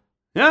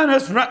 Yeah,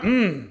 that's right.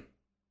 No,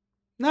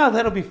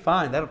 that'll be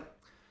fine.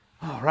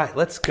 All right,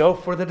 let's go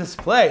for the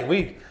display.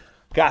 We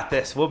got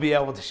this. We'll be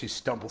able to. She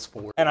stumbles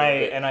forward. And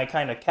I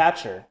kind of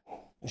catch her.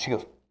 She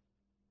goes,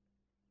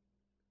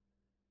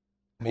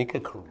 make a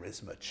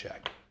charisma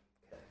check.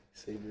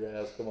 Save your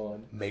ass, come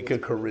on. Make a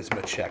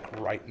charisma check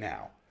right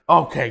now.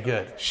 Okay,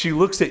 good. She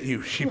looks at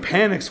you. She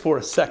panics for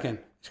a second.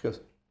 She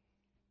goes,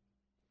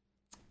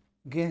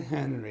 get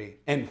Henry,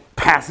 and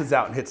passes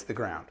out and hits the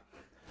ground.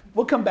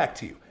 We'll come back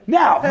to you.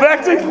 Now,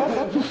 back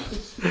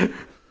to...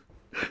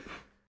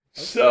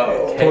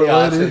 So...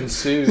 Chaos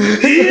ensues.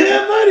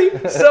 Yeah,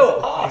 buddy. So,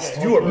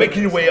 you are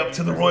making your way up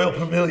to the Royal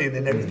Pavilion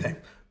and everything.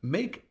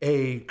 Make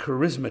a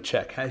charisma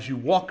check as you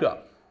walk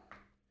up.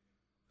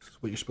 This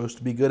is what you're supposed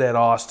to be good at,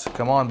 Ost.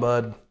 Come on,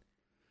 bud.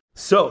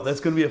 So,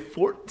 that's going to be a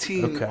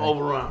 14 Okay. all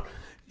around.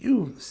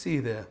 You see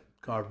the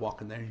guard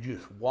walking there. You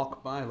just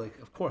walk by like,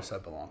 of course I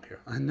belong here.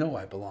 I know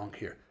I belong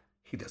here.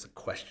 He doesn't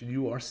question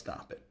you or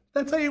stop it.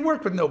 That's how you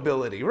work with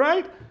nobility,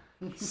 right?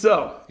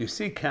 So, you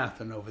see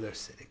Catherine over there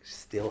sitting. She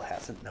still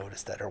hasn't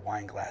noticed that her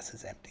wine glass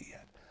is empty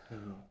yet.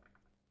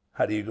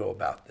 How do you go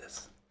about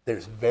this?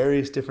 There's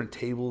various different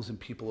tables and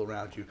people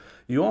around you.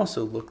 You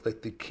also look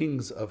like the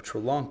kings of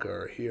Tralanka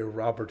are here,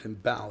 Robert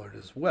and Ballard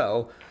as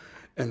well,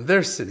 and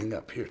they're sitting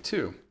up here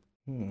too.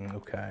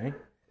 Okay.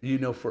 You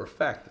know for a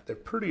fact that they're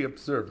pretty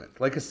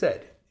observant. Like I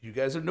said, you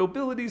guys are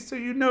nobility, so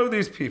you know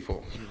these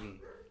people.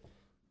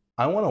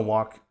 I want to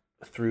walk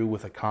through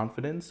with a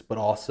confidence, but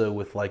also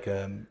with like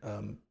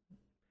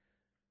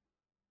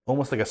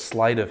almost like a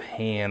sleight of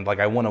hand. Like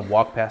I want to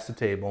walk past the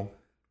table,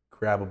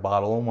 grab a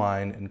bottle of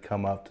wine, and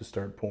come up to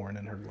start pouring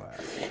in her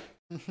glass.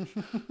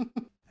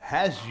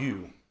 As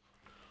you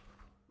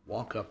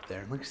walk up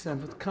there, like I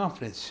said, with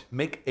confidence,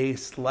 make a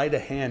sleight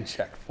of hand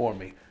check for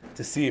me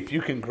to see if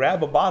you can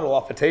grab a bottle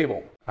off a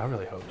table. I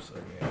really hope so,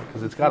 man,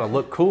 because it's got to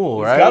look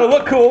cool, right? It's gotta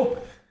look cool.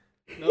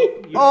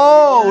 Nope,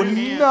 Oh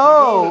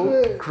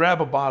no!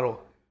 Grab a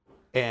bottle,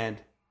 and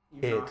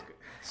it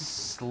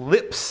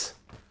slips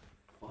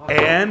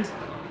and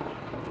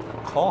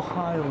Call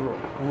high,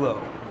 low.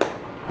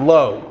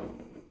 Low.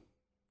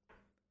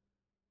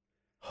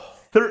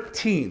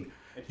 13.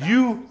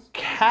 You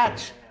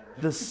catch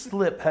the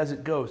slip as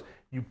it goes.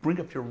 You bring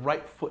up your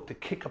right foot to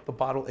kick up the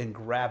bottle and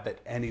grab it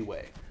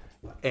anyway.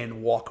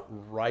 And walk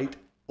right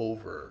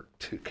over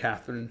to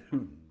Catherine,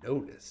 who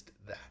noticed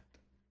that.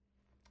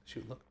 She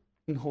would look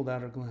and hold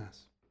out her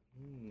glass.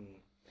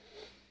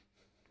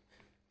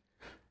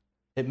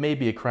 It may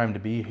be a crime to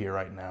be here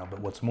right now, but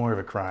what's more of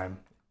a crime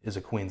is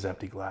a queen's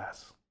empty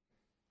glass.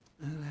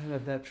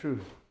 That's true.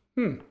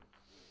 She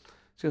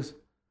goes,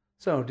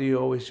 so do you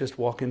always just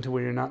walk into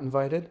where you're not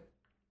invited?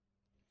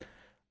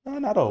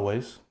 Not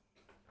always.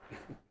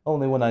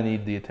 Only when I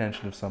need the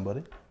attention of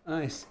somebody.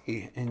 I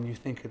see. And you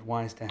think it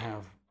wise to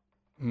have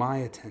my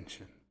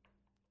attention?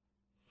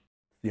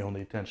 The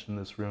only attention in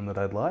this room that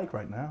I'd like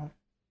right now.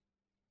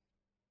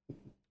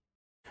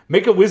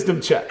 Make a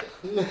wisdom check.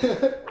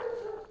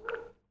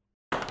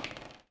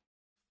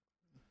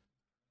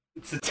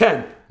 It's a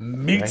 10.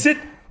 Meets Okay.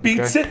 it,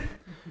 beats Okay. it.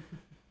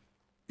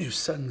 You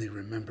suddenly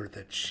remember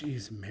that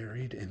she's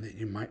married and that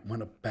you might want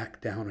to back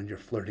down on your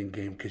flirting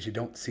game because you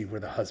don't see where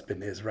the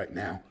husband is right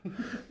now.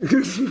 Got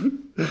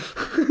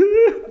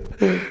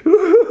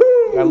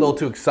a little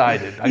too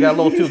excited.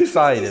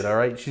 All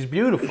right? She's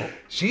beautiful.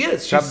 She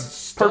is. Got She's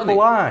stunning.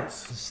 purple eyes.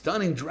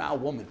 Stunning drow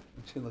woman.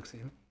 She looks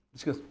at you.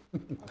 She goes,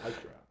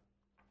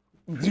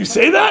 did you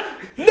say that?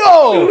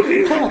 No!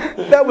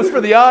 That was for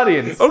the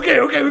audience. Okay.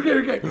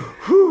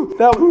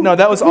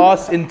 That was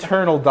us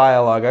internal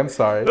dialogue. I'm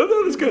sorry.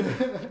 No, that's good.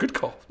 Good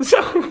call.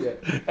 So,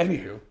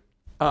 anywho,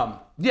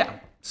 yeah.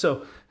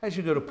 So as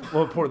you go to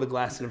pour the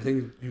glass and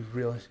everything, you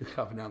realize you're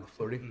copying down the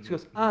flirting. She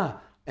goes,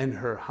 and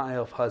her high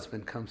elf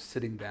husband comes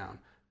sitting down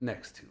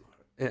next to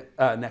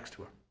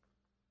her.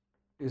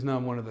 He's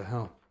not one of the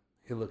help.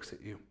 He looks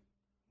at you.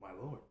 My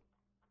lord.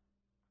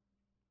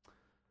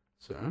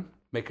 Sir,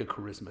 make a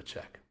charisma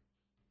check.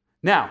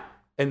 Now,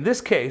 in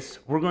this case,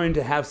 we're going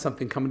to have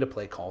something come into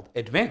play called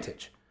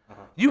advantage.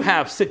 You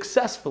have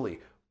successfully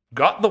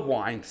got the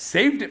wine,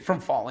 saved it from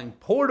falling,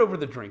 poured over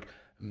the drink,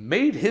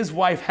 made his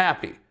wife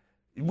happy.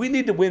 We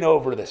need to win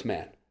over this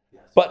man.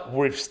 Yes. But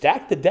we've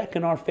stacked the deck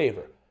in our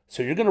favor.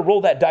 So you're going to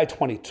roll that die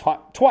 20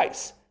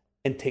 twice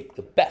and take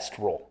the best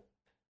roll.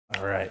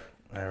 All right.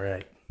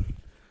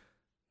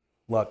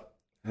 Luck.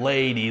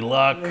 Lady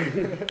luck.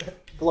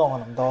 Blow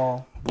on him,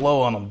 doll.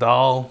 Blow on him,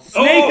 doll.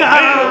 Snake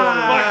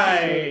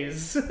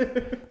eyes!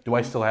 Do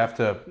I still have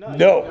to?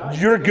 No,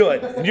 you're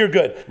good. You're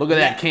good. Look at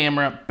that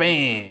camera.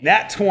 Bang.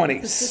 Nat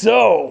 20.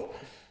 So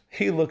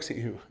he looks at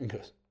you and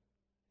goes,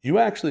 you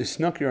actually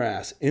snuck your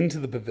ass into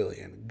the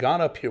pavilion,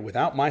 got up here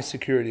without my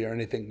security or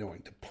anything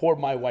knowing, to pour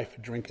my wife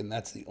a drink, and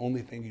that's the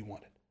only thing you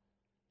wanted.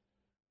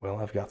 Well,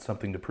 I've got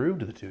something to prove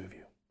to the two of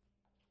you.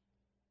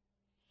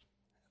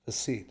 The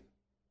seat.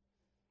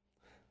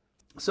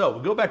 So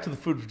we go back to the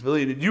food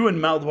pavilion, and you and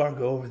Maldabar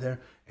go over there,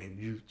 and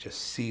you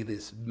just see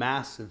these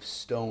massive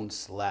stone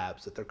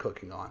slabs that they're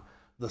cooking on.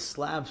 The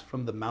slabs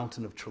from the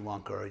mountain of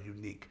Tralanka are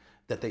unique,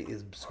 that they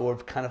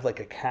absorb kind of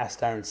like a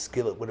cast iron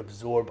skillet would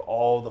absorb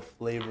all the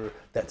flavor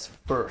that's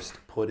first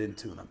put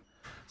into them.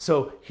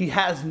 So he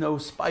has no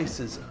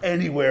spices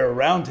anywhere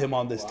around him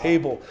on this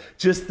table,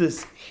 just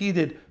this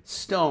heated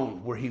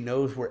stone where he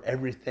knows where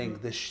everything,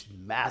 this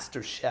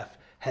master chef,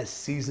 has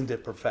seasoned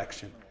at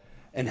perfection.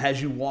 And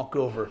as you walk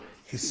over,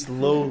 he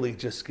slowly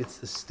just gets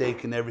the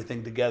steak and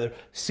everything together.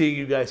 Seeing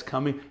you guys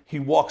coming, he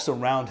walks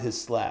around his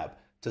slab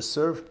to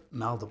serve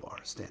Maldabar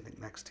standing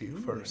next to you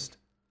first.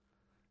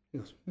 He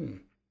goes,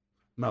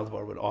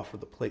 Maldabar would offer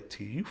the plate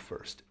to you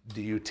first.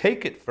 Do you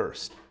take it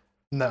first?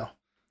 No,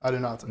 I do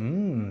not.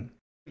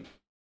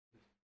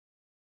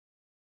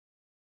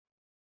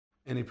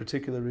 Any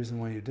particular reason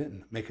why you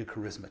didn't? Make a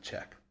charisma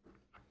check.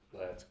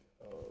 Let's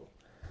go.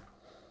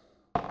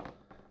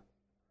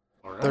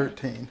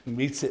 13.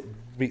 Meets it,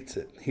 beats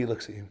it. He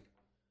looks at you.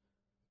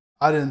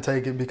 I didn't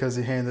take it because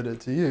he handed it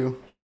to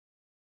you.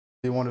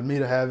 He wanted me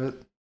to have it,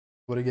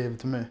 would have gave it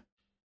to me.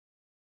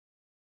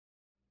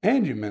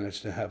 And you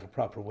managed to have a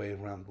proper way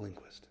around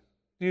Blinkist.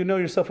 Do you know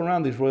yourself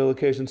around these royal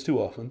occasions too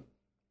often?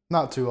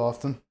 Not too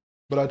often,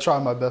 but I try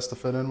my best to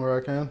fit in where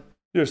I can.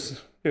 You're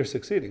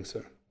succeeding,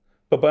 sir.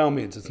 But by all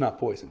means, it's not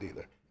poisoned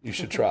either. You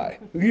should try.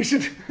 You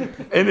should.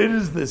 And it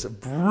is this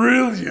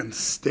brilliant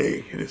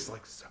steak. It is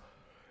like, so,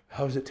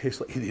 how does it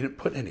taste like? He didn't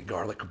put any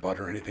garlic or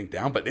butter or anything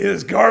down, but it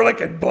is garlic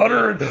and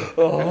butter.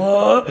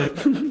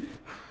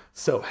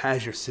 So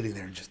as you're sitting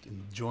there and just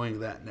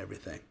enjoying that and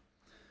everything,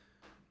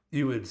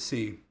 you would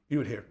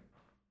hear,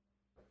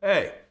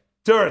 hey,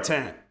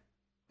 Duratan.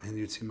 And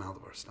you'd see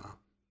Maldabar stop.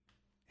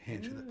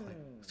 Hand you the plate.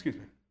 Excuse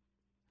me.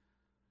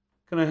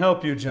 Can I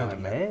help you,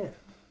 gentlemen? Man.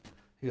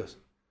 He goes,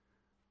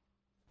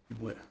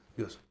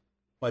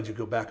 why'd you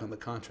go back on the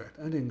contract?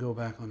 I didn't go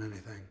back on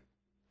anything.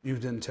 You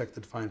didn't check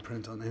the fine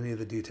print on any of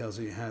the details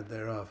that you had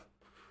thereof.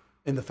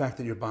 And the fact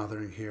that you're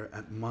bothering here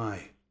at my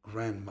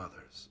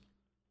grandmother's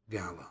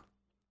gala.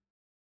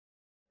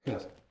 He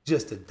goes,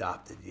 just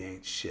adopted, you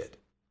ain't shit.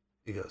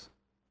 He goes,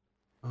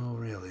 oh,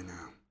 really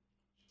now?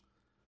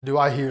 Do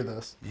I hear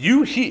this?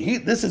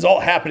 This is all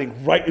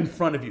happening right in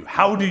front of you.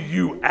 How do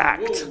you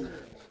act?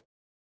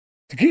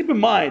 To keep in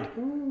mind,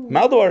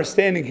 Maldor is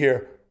standing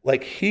here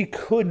like he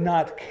could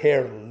not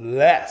care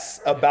less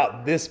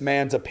about this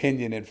man's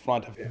opinion in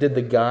front of him. Did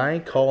the guy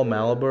call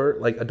Malabar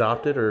like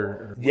adopted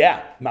or?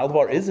 Yeah,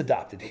 Maldor is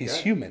adopted. He's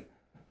human.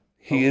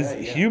 He is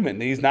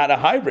human. He's not a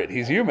hybrid.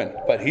 He's human,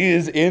 but he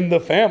is in the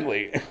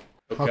family.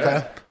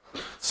 Okay.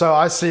 So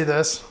I see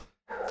this,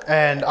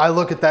 and I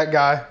look at that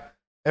guy,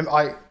 and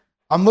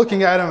I'm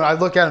looking at him, and I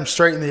look at him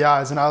straight in the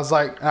eyes, and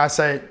I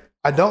say,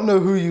 I don't know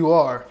who you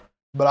are,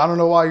 but I don't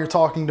know why you're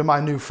talking to my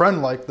new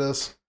friend like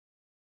this.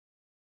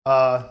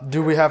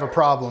 Do we have a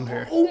problem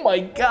here? Oh my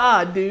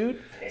God,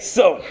 dude!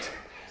 So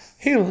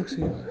he looks at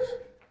you.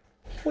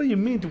 What do you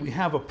mean, do we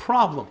have a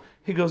problem?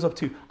 He goes up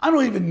to you. I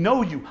don't even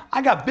know you.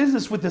 I got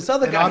business with this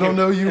other guy. I don't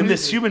know you And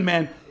this either. human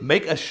man,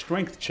 make a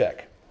strength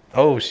check.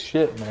 Oh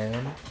shit,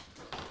 man!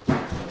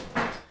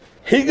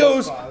 He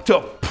goes to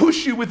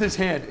push you with his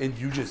hand, and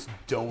you just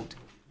don't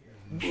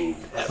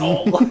move at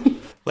all.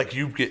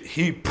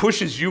 He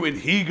pushes you, and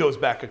he goes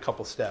back a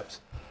couple steps.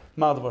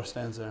 Maldabar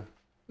stands there.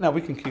 Now, we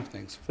can keep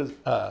things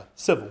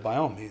civil by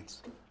all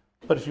means.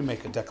 But if you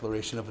make a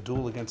declaration of a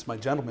duel against my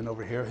gentleman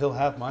over here, he'll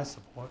have my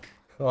support.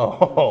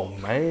 Oh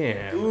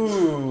man!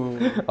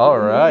 Ooh! All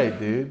right,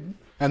 dude.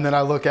 And then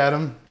I look at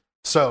him.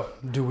 So,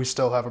 do we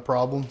still have a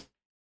problem?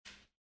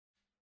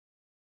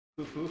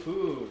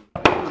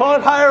 Call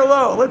it high or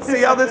low. Let's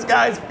see how this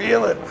guy's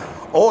feeling.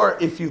 Or,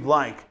 if you'd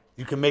like,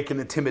 you can make an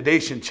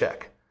intimidation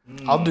check.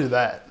 I'll do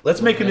that.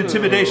 Let's make an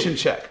intimidation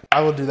check.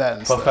 I will do that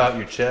instead. Puff out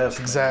your chest.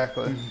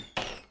 Exactly.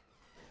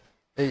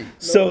 8.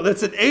 So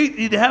that's an 8.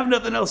 You'd have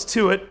nothing else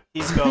to it.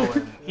 He's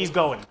going. He's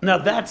going. Now,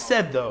 that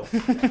said, though,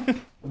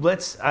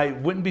 I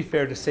wouldn't be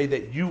fair to say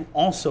that you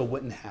also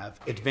wouldn't have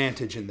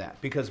advantage in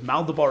that because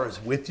Maldabar is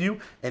with you,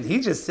 and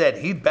he just said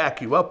he'd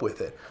back you up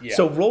with it. Yeah.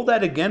 So roll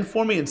that again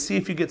for me and see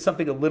if you get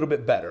something a little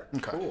bit better.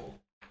 Okay. Cool.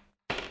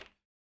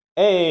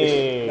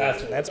 Hey.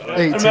 That's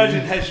 18.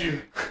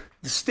 Imagine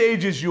the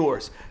stage is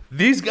yours.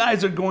 These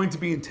guys are going to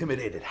be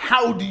intimidated.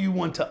 How do you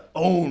want to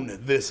own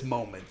this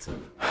moment?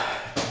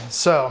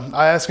 So,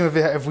 I ask him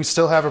if we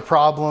still have a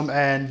problem,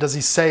 and does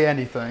he say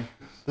anything?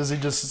 Does he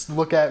just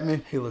look at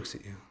me? He looks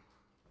at you.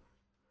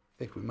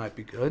 Think we might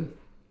be good?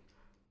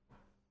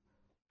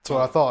 That's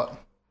what I thought.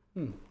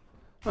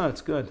 Oh,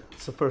 it's good.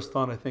 It's the first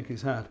thought I think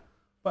he's had.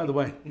 By the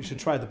way, you should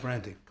try the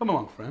brandy. Come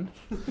along, friend.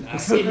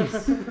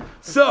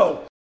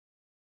 So,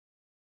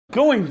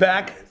 going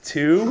back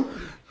to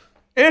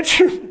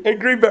Andrew and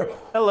Green Bear.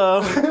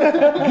 Hello.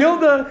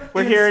 Gilda.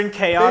 We're here in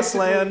Chaos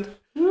Land.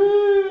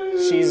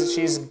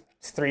 She's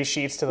 3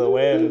 sheets to the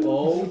wind.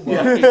 Oh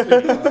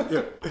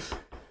my.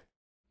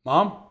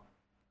 Mom?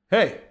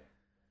 Hey.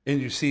 And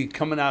you see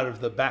coming out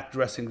of the back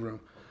dressing room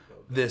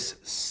this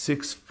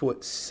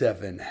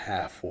 6'7"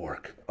 half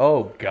orc.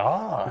 Oh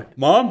God!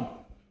 Mom?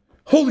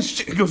 Holy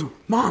shit. He goes,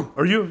 Mom,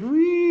 are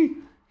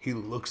you? He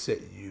looks at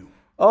you.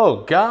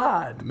 Oh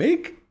God!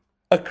 Make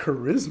a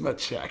charisma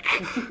check.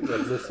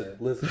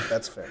 Listen.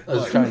 That's fair. I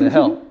was trying to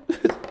help.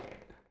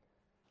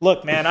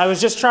 Look, man, I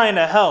was just trying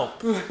to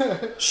help.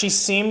 She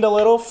seemed a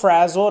little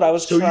frazzled. I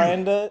was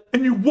trying to...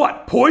 And you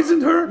what?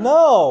 Poisoned her?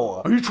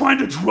 No. Are you trying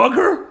to drug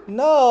her?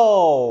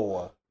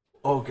 No.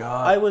 Oh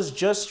God! I was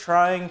just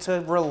trying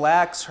to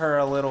relax her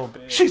a little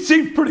bit. She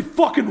seems pretty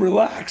fucking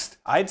relaxed.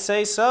 I'd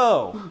say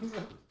so.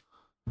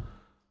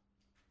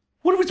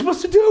 What are we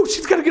supposed to do?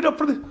 She's got to get up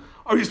for the...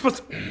 Are you supposed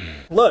to...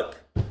 Look.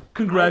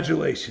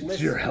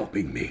 Congratulations, you're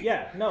helping me.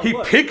 Yeah, no, He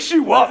look. picks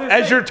you up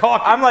as you're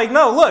talking. I'm like,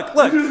 no, look.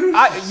 I'm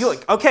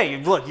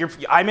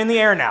in the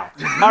air now.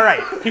 All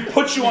right. He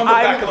puts you on the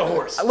back of the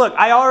horse. Look,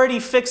 I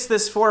already fixed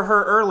this for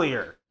her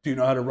earlier. Do you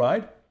know how to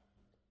ride?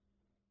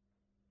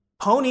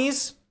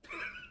 Ponies.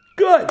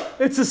 Good.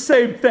 It's the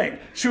same thing.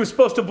 She was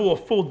supposed to do a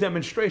full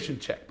demonstration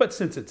check, but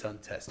since it's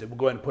untested, we'll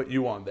go ahead and put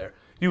you on there.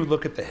 You would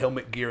look at the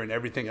helmet gear and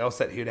everything else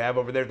that he'd have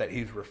over there that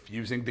he's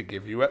refusing to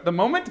give you at the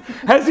moment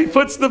as he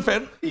puts the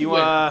fin.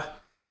 I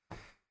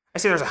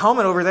see there's a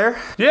helmet over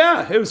there.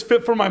 Yeah, it was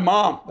fit for my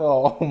mom.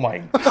 Oh my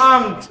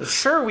God!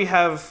 Sure, we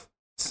have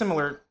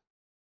similar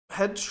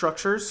head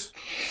structures.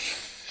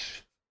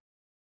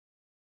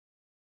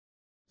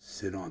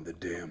 Sit on the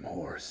damn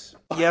horse.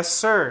 Yes,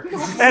 sir.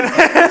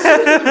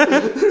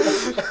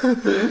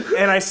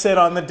 And I sit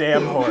on the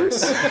damn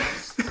horse.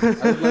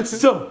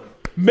 So,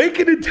 make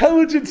an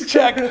intelligence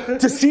check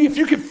to see if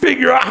you can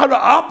figure out how to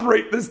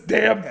operate this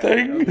damn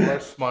thing. You're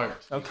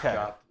smart.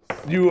 Okay.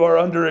 You are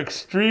under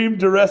extreme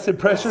duress and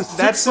pressure.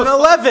 That's an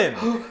 11.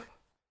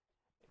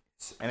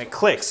 And it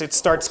clicks. It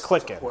starts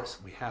clicking. Of course,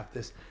 we have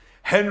this.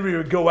 Henry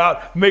would go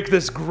out, make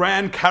this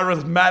grand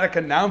charismatic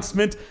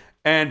announcement,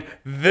 and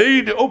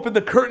they'd open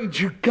the curtains.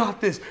 You got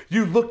this.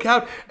 You look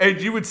out,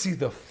 and you would see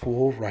the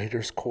full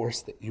writer's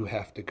course that you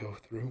have to go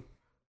through.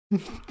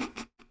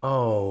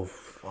 Oh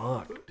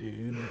fuck,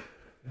 dude!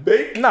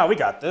 No, we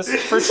got this.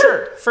 For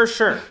sure. For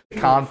sure.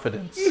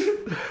 Confidence.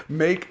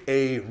 Make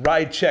a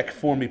ride check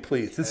for me,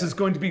 please. This is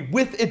going to be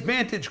with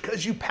advantage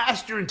because you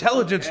passed your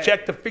intelligence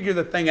check to figure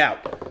the thing out.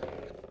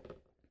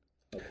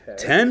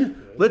 Okay. 10?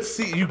 Let's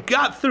see. You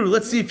got through.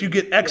 Let's see if you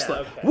get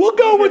excellent. okay. We'll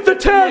go with the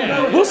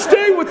 10. We'll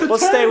stay with the 10. We'll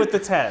stay with the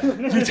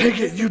 10. You take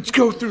it. You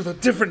go through the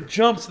different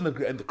jumps and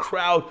the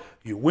crowd.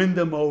 You win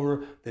them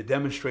over. The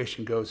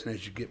demonstration goes, and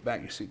as you get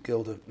back, you see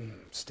Gilda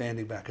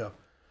standing back up.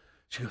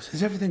 She goes,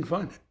 "Is everything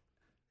fine?"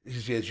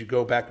 As you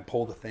go back and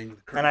pull the thing,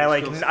 the And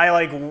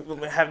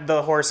I have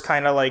the horse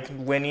kind of like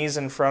whinnies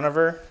in front of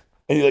her.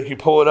 and you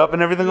pull it up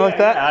and everything like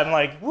that. I'm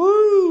like,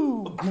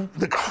 woo!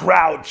 The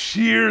crowd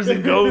cheers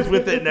and goes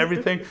with it and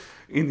everything.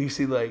 And you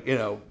see,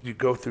 you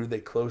go through, they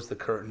close the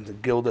curtains,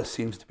 and Gilda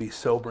seems to be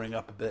sobering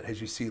up a bit as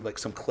you see,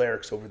 some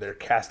clerics over there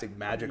casting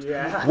magic.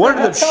 Yeah. One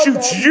of them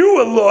shoots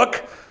you a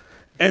look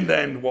and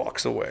then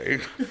walks away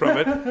from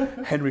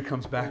it. Henry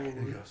comes back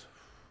and he goes,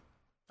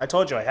 I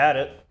told you I had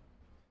it.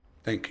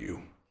 "Thank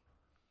you."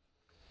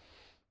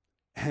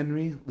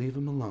 "Henry, leave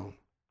him alone.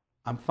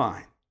 I'm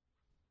fine."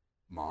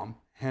 "Mom,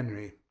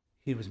 Henry,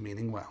 he was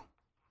meaning well."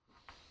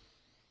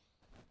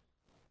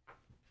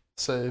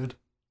 Saved.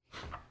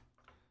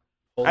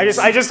 I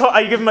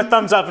give him a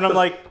thumbs up, and I'm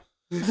like,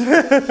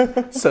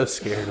 So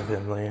scared of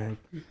him, Leanne.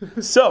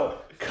 So,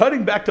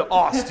 cutting back to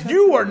Ost,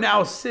 you are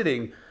now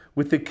sitting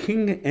with the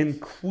king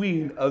and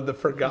queen of the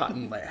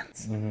Forgotten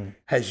Lands.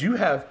 As you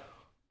have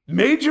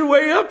made your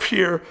way up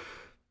here,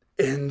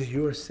 and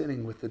you are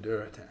sitting with the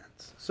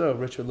Duratans. So,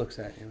 Richard looks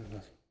at you and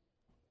goes,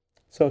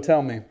 "So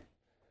tell me,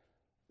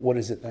 what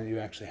is it that you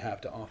actually have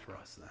to offer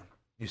us then?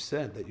 You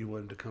said that you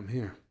wanted to come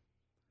here.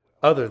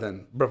 Other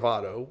than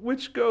bravado,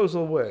 which goes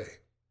away."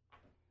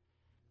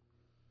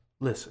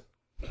 Listen,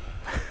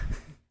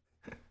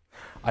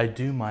 I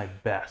do my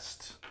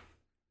best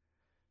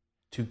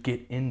to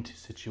get into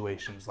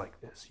situations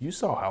like this. You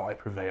saw how I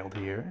prevailed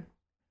here.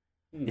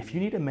 If you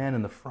need a man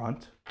in the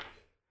front,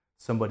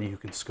 somebody who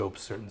can scope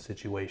certain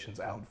situations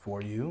out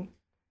for you,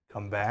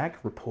 come back,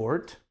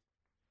 report,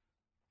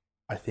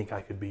 I think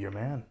I could be your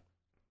man.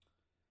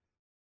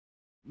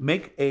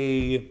 Make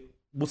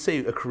we'll say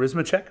a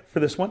charisma check for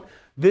this one.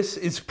 This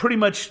is pretty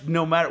much,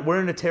 no matter,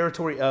 we're in a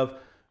territory of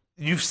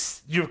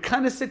you're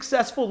kind of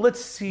successful.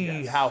 Let's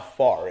see how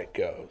far it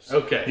goes.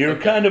 Okay. You're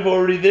kind of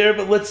already there,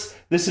 but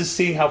this is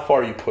seeing how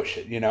far you push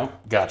it,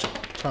 Gotcha.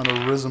 Trying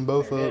to riz them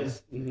both up.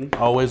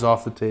 Always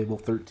off the table,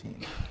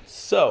 13.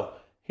 So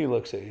he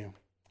looks at you.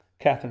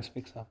 Catherine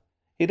speaks up.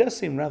 He does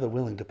seem rather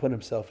willing to put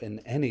himself in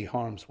any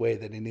harm's way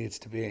that he needs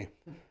to be.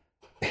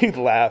 He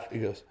laughed. He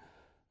goes,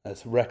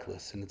 "That's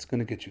reckless, and it's going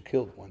to get you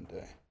killed one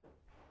day.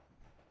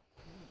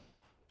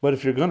 But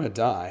if you're going to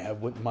die, I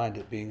wouldn't mind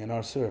it being in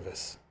our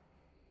service."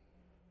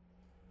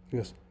 He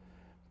goes,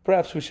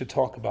 "Perhaps we should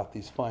talk about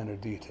these finer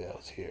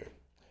details here."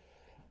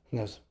 He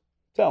goes,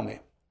 "Tell me."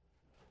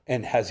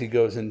 And as he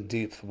goes in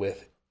deep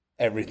with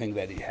everything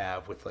that he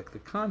have, with the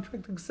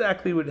contract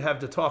exactly would have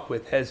to talk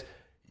with, has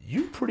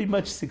you pretty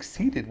much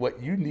succeeded what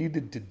you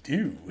needed to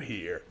do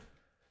here.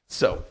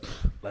 So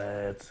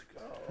Let's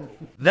go.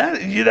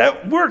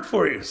 that worked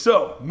for you.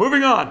 So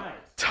moving on.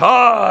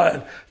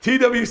 Todd,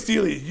 T.W.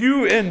 Steely,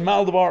 you and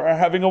Maldabar are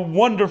having a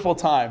wonderful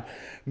time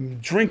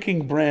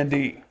drinking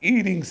brandy,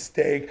 eating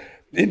steak,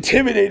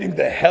 intimidating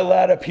the hell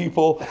out of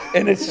people,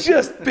 and it's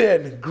just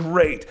been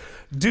great.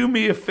 Do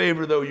me a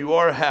favor, though. You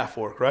are a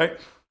half-orc, right?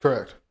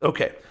 Correct.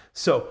 Okay,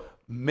 so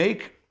we're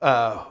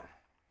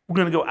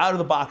going to go out of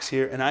the box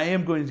here, and I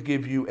am going to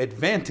give you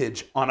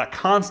advantage on a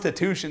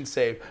Constitution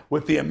save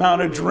with the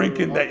amount of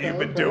drinking that you've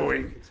been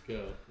doing.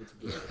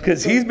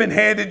 Because he's been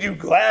handing you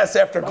glass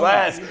after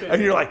glass,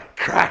 and you're like,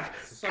 crack,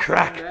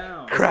 crack,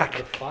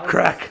 crack,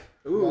 crack.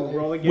 ooh,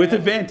 roll again. With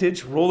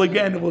advantage, roll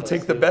again, and we'll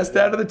take the best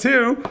out of the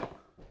two.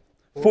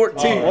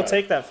 14. We'll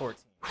take that 14.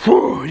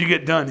 Whew, you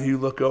get done, and you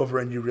look over,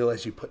 and you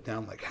realize you put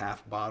down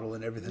half bottle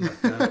and everything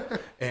like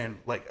that, and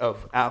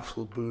of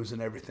absolute booze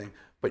and everything.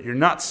 But you're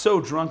not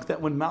so drunk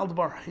that when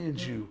Maldabar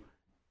hands you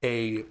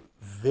a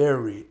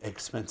very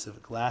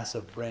expensive glass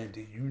of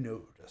brandy, you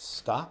know to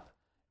stop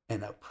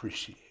and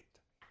appreciate.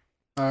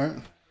 All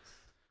right.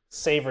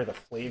 Savor the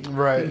flavor.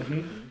 Right.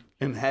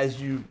 And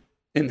as you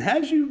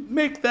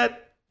make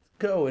that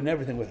go and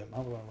everything with it,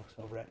 Maldabar looks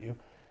over at you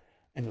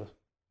and goes,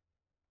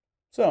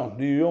 "So,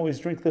 do you always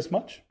drink this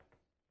much?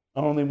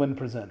 Or only when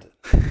presented?"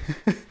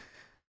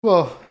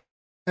 Well,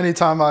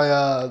 anytime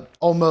I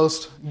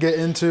almost get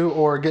into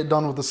or get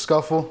done with a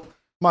scuffle,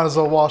 might as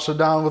well wash it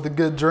down with a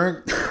good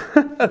drink.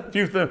 A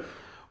few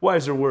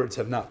wiser words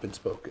have not been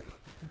spoken.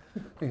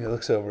 And he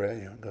looks over at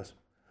you and goes,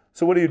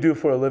 "So what do you do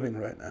for a living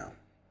right now?"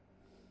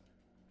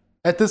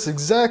 At this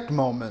exact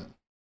moment,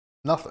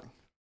 nothing.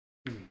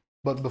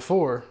 But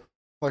before,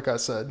 like I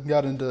said,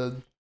 got into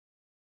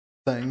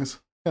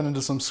things, got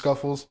into some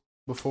scuffles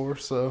before,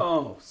 so.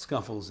 Oh,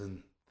 scuffles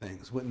and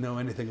things. Wouldn't know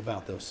anything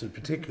about those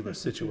particular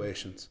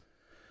situations.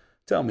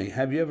 Tell me,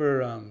 have you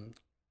ever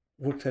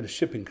worked at a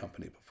shipping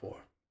company before?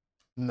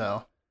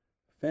 No.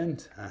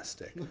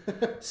 Fantastic.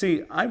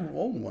 See, I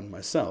own one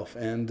myself,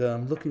 and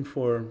I'm looking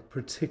for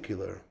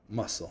particular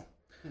muscle.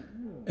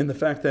 And the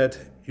fact that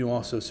you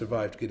also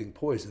survived getting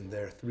poisoned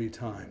there 3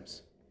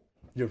 times.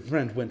 Your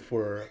friend went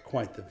for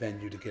quite the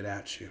venue to get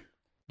at you.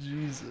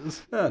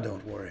 Jesus. Oh,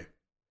 don't worry.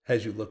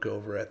 as you look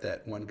over at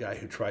that one guy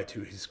who tried to,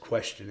 he's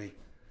questioning,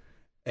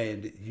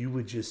 and you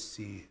would just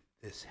see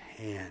this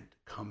hand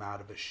come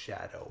out of a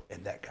shadow,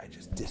 and that guy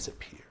just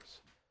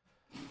disappears.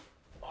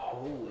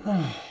 Holy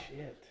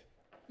shit.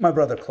 My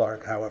brother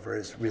Clark, however,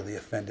 is really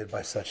offended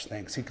by such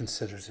things. He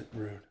considers it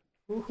rude.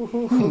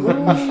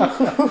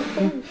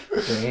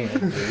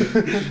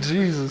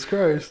 Jesus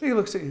Christ. He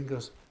looks at you and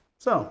goes,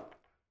 so,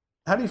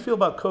 how do you feel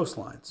about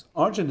coastlines?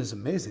 Arjun is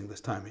amazing this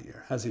time of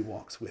year as he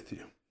walks with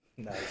you.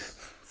 Nice.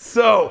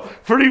 So,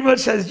 pretty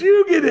much as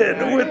you get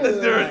in with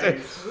the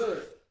dirt.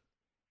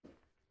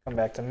 Come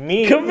back to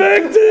me. Come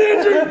back to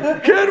Andrew.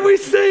 Can we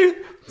say?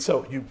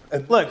 So you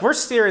Look, we're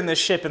steering this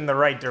ship in the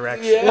right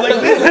direction.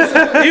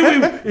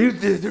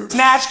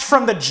 Snatched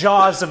from the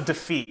jaws of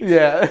defeat.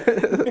 Yeah.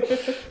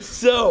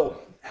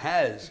 So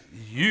as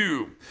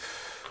you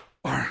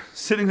are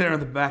sitting there on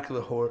the back of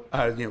the horse,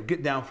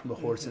 get down from the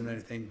horse and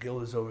everything.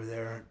 Gil is over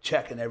there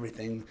checking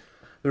everything.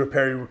 The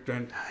repair you worked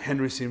on.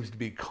 Henry seems to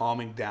be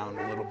calming down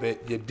a little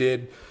bit. You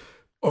did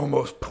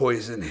almost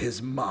poison his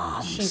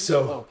mom. She's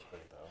okay.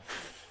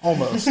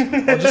 Almost. She's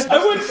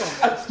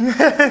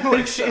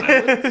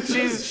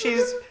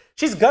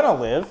gonna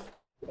live.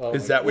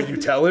 Is that what you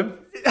tell him?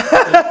 No,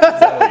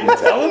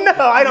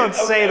 I don't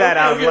say that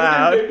out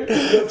loud.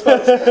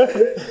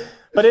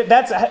 But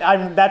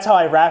that's how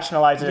I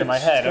rationalize it in my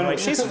head. I'm like,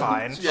 she's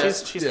fine.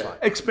 She's fine.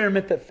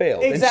 Experiment that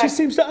failed, and Exactly. she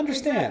seems to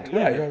understand.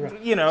 Right.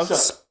 You know,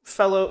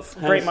 fellow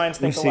great minds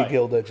think We see alike.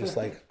 Gilda just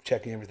like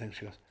checking everything.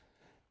 She goes,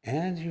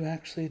 and you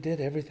actually did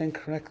everything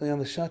correctly on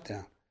the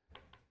shutdown.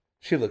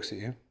 She looks at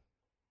you.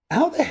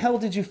 How the hell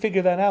did you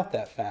figure that out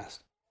that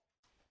fast?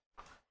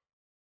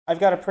 I've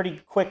got a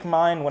pretty quick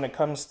mind when it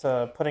comes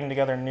to putting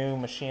together new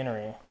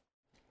machinery.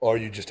 Or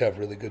you just have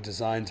really good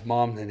designs,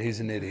 Mom, and he's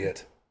an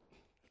idiot.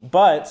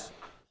 But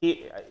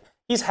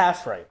he's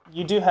half right.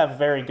 You do have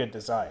very good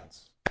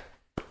designs.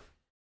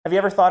 Have you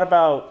ever thought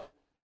about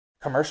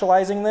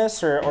commercializing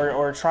this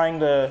or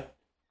trying to...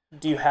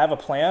 Do you have a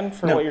plan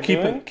for what you're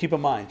doing? Keep in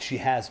mind, she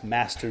has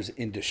Masters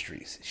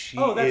Industries. She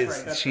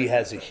that's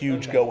has a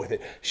huge go with it.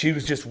 She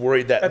was just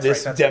worried that That's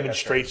this right.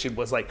 demonstration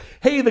was like,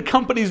 hey, the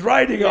company's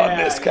riding on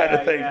this kind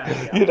of thing.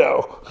 yeah. You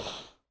know.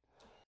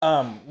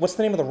 What's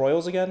the name of the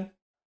Royals again?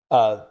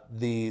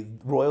 The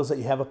Royals that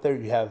you have up there,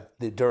 you have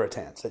the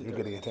Duratans that you're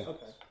getting into.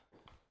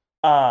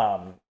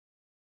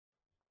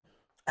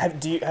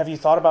 Have you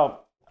thought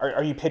about...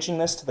 Are you pitching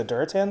this to the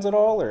Duratans at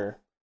all, or...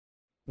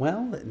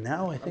 Well,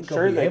 now I think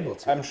I'll be able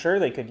to. I'm sure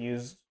they could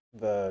use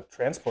the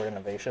transport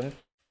innovation.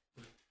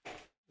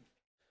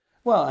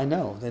 Well, I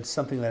know. That's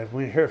something that if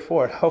we're here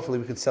for it, hopefully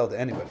we can sell to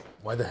anybody.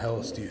 Why the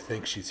hell do you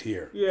think she's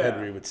here? Yeah.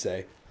 Henry would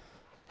say.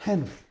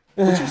 Henry,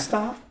 would you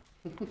stop?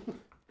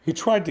 He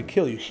tried to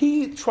kill you.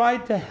 He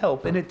tried to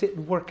help, and it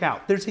didn't work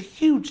out. There's a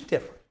huge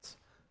difference.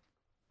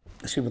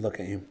 She would look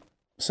at you.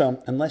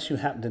 So, unless you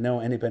happen to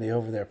know anybody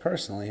over there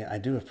personally, I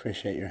do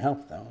appreciate your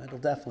help, though. It'll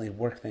definitely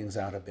work things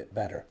out a bit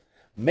better.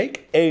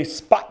 Make a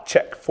spot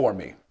check for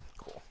me.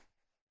 Cool.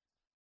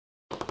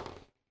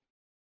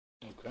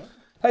 Okay.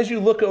 As you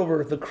look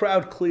over, the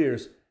crowd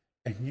clears,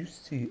 and you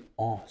see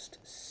Aust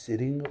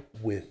sitting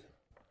with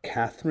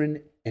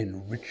Catherine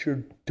and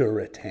Richard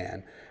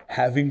Duratan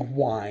having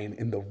wine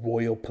in the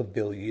Royal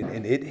Pavilion,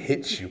 and it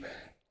hits you.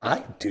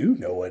 I do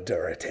know a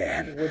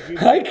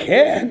Duratan. I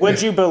can.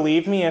 Would you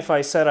believe me if I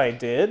said I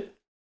did?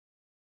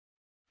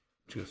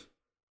 Just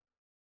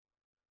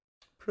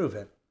prove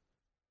it.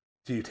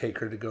 Do you take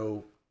her to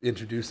go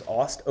introduce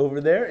Aust over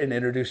there and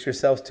introduce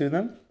yourselves to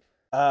them?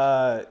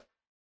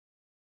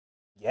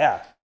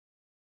 Yeah.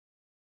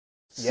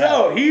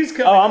 So he's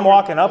coming. Oh, I'm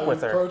walking up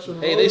with her.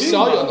 Hey, they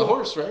saw you on the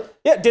horse, right?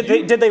 Yeah,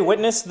 did they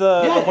witness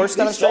the horse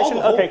demonstration?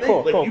 Okay,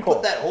 cool, cool, You cool.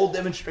 put that whole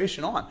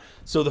demonstration on.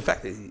 So the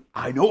fact that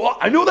I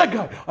know that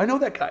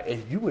guy,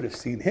 and you would have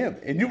seen him,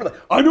 and you were like,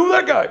 I know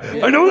that guy,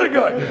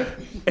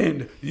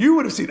 and you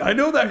would have seen, I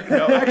know that.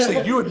 No,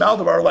 actually, you and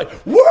Maldabar are like,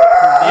 whoa!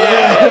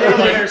 Yeah,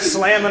 they're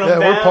slamming them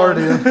down. We're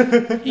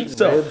partying.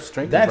 So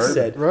strength that bourbon.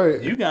 said,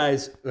 Right. you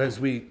guys, as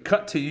we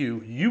cut to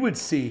you, you would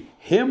see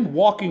him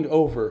walking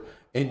over,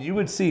 and you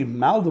would see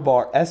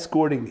Maldabar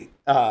escorting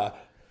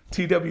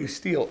T.W.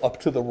 Steele up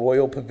to the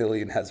Royal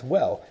Pavilion as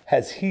well,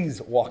 as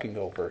he's walking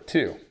over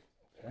too.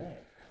 Okay.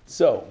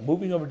 So,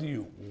 moving over to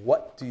you,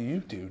 what do you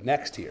do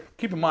next here?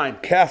 Keep in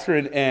mind,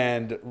 Catherine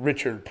and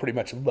Richard pretty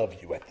much love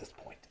you at this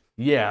point.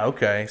 Yeah,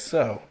 okay.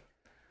 So,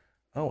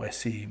 I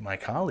see my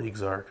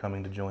colleagues are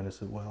coming to join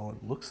us as well,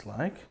 it looks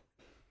like.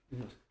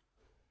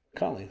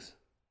 Colleagues.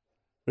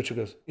 Richard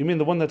goes, you mean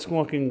the one that's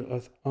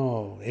walking?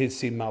 He's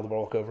seen Maldabar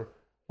walk over.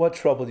 What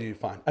trouble do you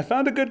find? I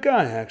found a good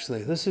guy,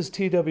 actually. This is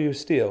T.W.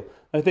 Steele.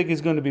 I think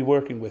he's going to be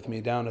working with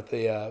me down at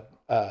the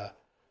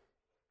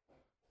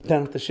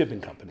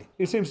shipping company.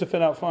 He seems to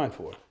fit out fine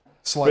for it.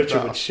 Slight Richard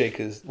bow. would shake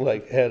his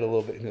head a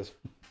little bit and goes,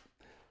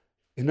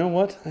 you know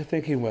what? I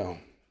think he will.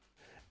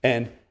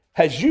 And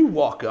as you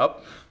walk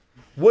up,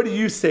 what do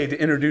you say to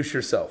introduce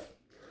yourself?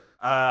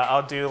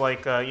 I'll do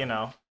like a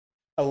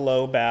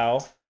low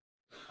bow.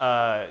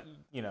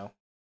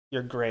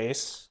 Your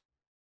Grace.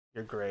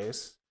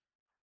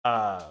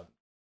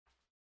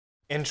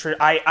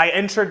 I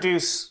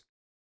introduce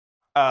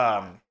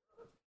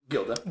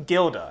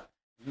Gilda.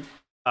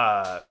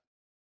 I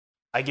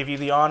give you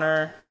the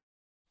honor.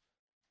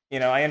 You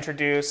know, I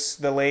introduce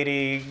the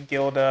lady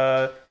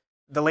Gilda,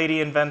 the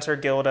lady inventor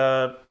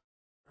Gilda.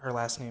 Her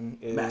last name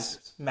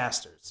is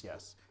Masters.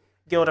 Yes,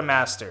 Gilda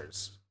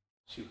Masters.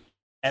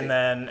 And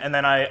then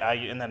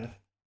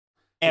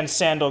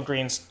Sandal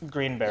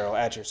Greenbarrel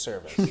at your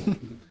service.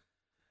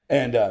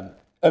 And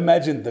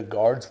imagine the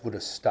guards would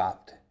have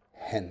stopped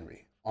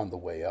Henry on the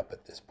way up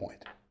at this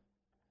point.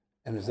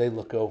 And as they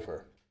look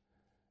over,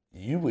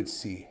 you would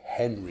see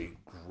Henry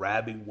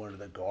grabbing one of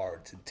the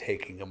guards and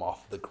taking him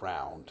off the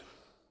ground.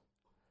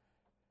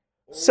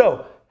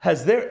 So,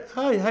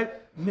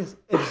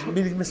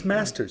 Miss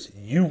Masters,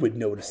 you would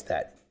notice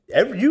that.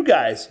 You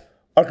guys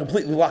are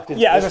completely locked in.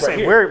 Yeah, I was gonna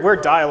say, we're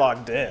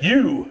dialogued in.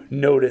 You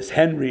notice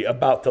Henry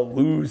about to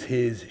lose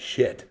his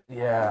shit.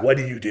 Yeah. What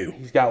do?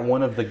 He's got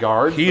one of the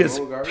guards. He has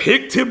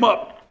picked him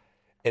up,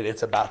 and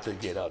it's about to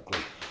get ugly.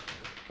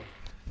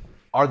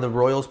 Are the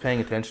royals paying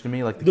attention to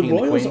me like the The king and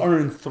the royals queen? are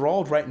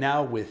enthralled right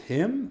now with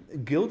him,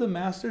 Gilda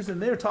Masters, and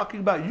they're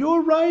talking about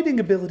your writing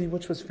ability,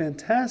 which was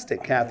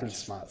fantastic, Catherine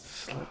Smith.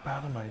 Slip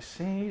out of my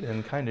seat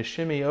and kind of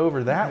shimmy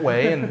over that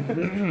way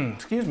and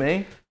excuse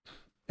me.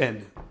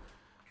 And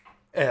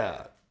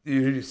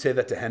you say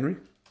that to Henry?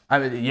 I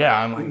mean,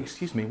 yeah, I'm like,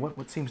 excuse me,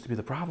 what seems to be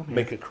the problem here?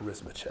 Make a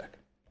charisma check.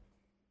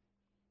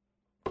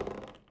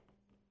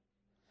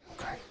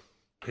 Okay.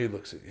 He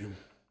looks at you.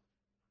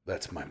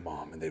 That's my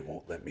mom, and they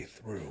won't let me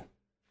through.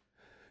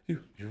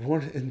 You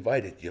weren't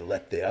invited. You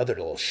let the other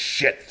little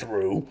shit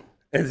through.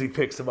 As he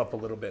picks him up a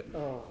little bit.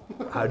 Oh,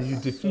 how do you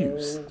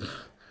diffuse?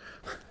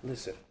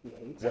 Listen,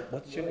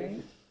 what's your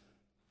name?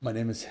 My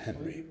name is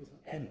Henry.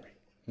 Henry.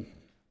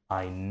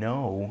 I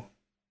know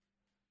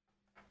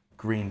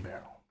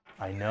Greenbarrel.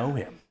 I know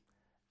him.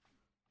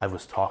 I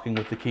was talking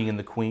with the king and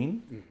the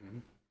queen,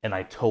 and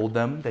I told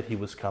them that he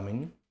was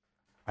coming.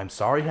 I'm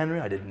sorry, Henry.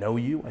 I didn't know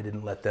you. I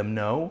didn't let them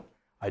know.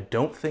 I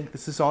don't think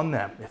this is on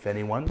them. If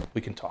anyone,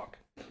 we can talk.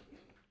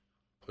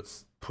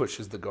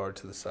 Pushes the guard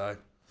to the side.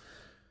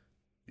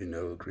 You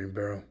know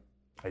Greenbarrel?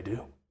 I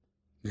do.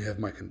 You have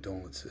my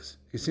condolences.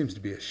 He seems to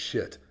be a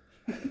shit.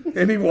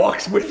 And he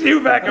walks with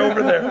you back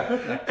over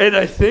there. And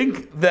I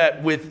think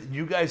that with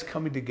you guys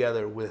coming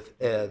together with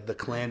the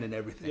clan and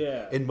everything,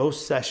 in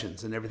most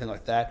sessions and everything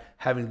like that,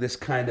 having this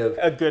kind of...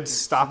 A good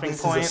stopping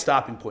this point. Is a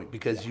stopping point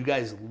because you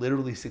guys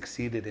literally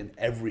succeeded in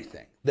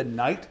everything. The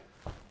night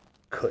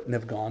couldn't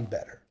have gone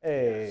better.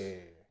 Hey.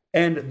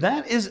 And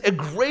that is a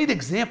great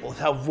example of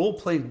how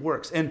role-playing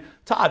works. And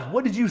Todd,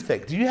 what did you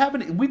think? Do you have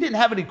any? We didn't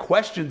have any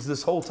questions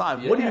this whole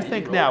time. What do you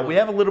think now? We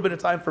have a little bit of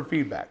time for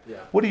feedback. Yeah.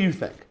 What do you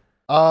think?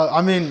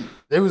 I mean,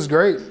 it was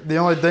great. The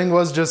only thing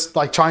was just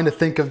like trying to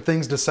think of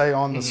things to say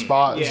on the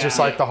spot is just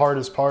like the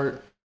hardest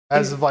part.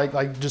 As of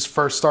like just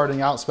first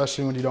starting out,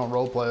 especially when you don't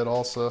role play at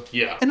all. So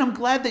yeah. And I'm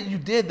glad that you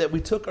did, that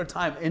we took our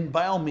time. And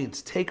by all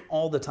means, take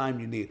all the time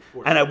you need.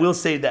 And I will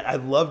say that I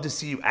love to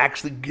see you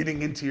actually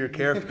getting into your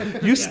character.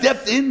 You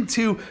stepped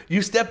into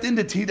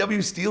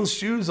T.W. Steele's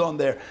shoes on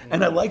there.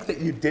 And I like that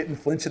you didn't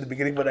flinch at the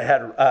beginning when I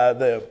had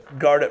the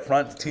guard at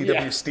front,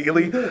 T.W. Steele.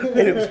 And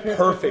it was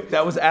perfect.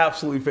 That was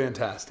absolutely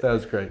fantastic. That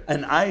was great.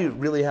 And I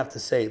really have to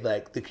say,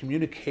 like, the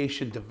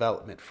communication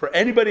development for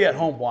anybody at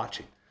home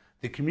watching,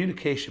 the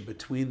communication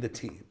between the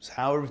teams,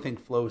 how everything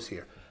flows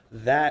here,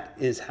 that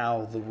is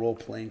how the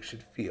role-playing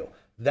should feel.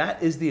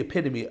 That is the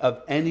epitome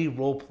of any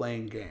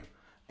role-playing game.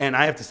 And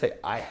I have to say,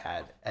 I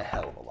had a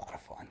hell of a lot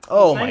of fun.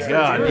 Oh my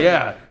God,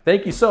 yeah.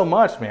 Thank you so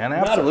much, man.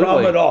 Absolutely. Not a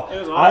problem at all. It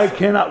was awesome. I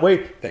cannot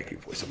wait. Thank you,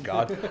 voice of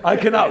God. I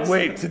cannot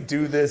wait to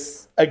do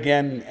this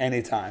again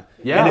anytime.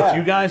 Yeah. And if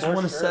you guys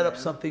want to set up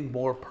something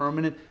more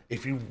permanent,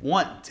 if you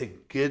want to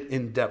get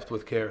in depth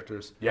with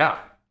characters, Yeah.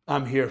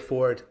 I'm here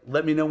for it.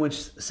 Let me know when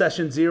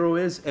session 0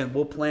 is, and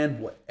we'll plan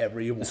whatever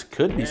you want. This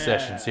could be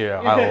session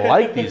 0. I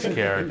like these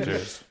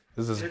characters.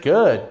 This is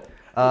good.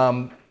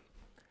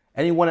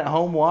 Anyone at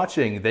home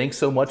watching, thanks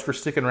so much for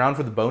sticking around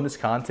for the bonus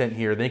content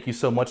here. Thank you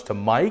so much to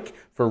Mike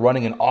for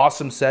running an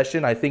awesome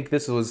session. I think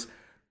this was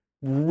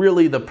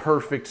really the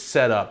perfect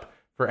setup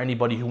for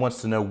anybody who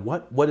wants to know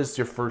what is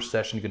your first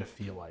session going to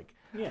feel like.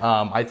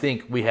 Yeah. I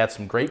think we had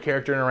some great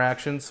character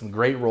interactions, some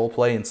great role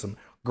play, and some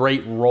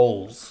great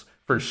roles.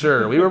 For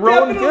sure. We were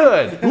rolling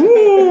good.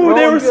 Ooh,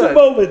 there were some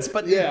moments,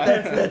 but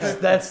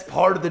that's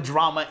part of the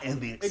drama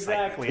and the excitement.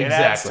 Exactly. It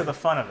adds to the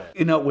fun of it.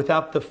 You know,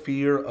 without the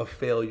fear of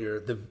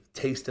failure, the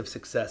taste of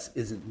success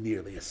isn't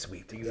nearly as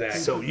sweet. Exactly.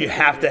 So you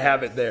have to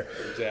have it there.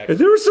 Exactly. And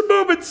there were some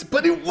moments,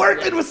 but it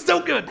worked. It was so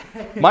good.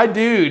 My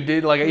dude,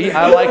 dude, like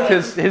I liked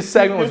his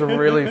segment was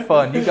really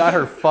fun. You got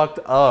her fucked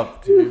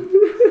up, dude.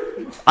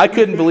 I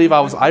couldn't believe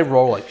I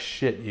roll like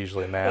shit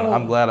usually, man.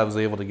 I'm glad I was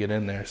able to get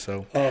in there.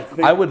 So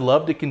I would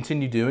love to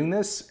continue doing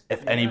this.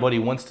 If anybody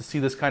wants to see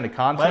this kind of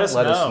content,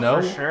 let us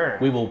know. For sure.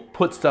 We will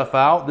put stuff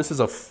out. This is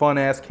a fun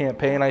ass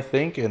campaign, I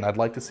think, and I'd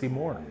like to see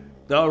more.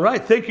 All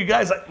right. Thank you,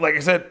 guys. Like I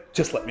said,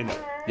 just let me know.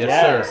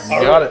 Yes, sir.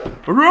 You got it.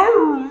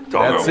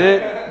 That's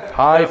it.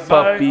 Hi,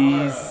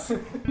 puppies.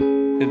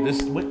 And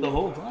this went the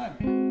whole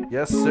time.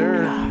 Yes,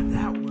 sir. God,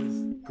 that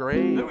was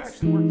Great. that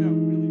actually worked out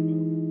really well.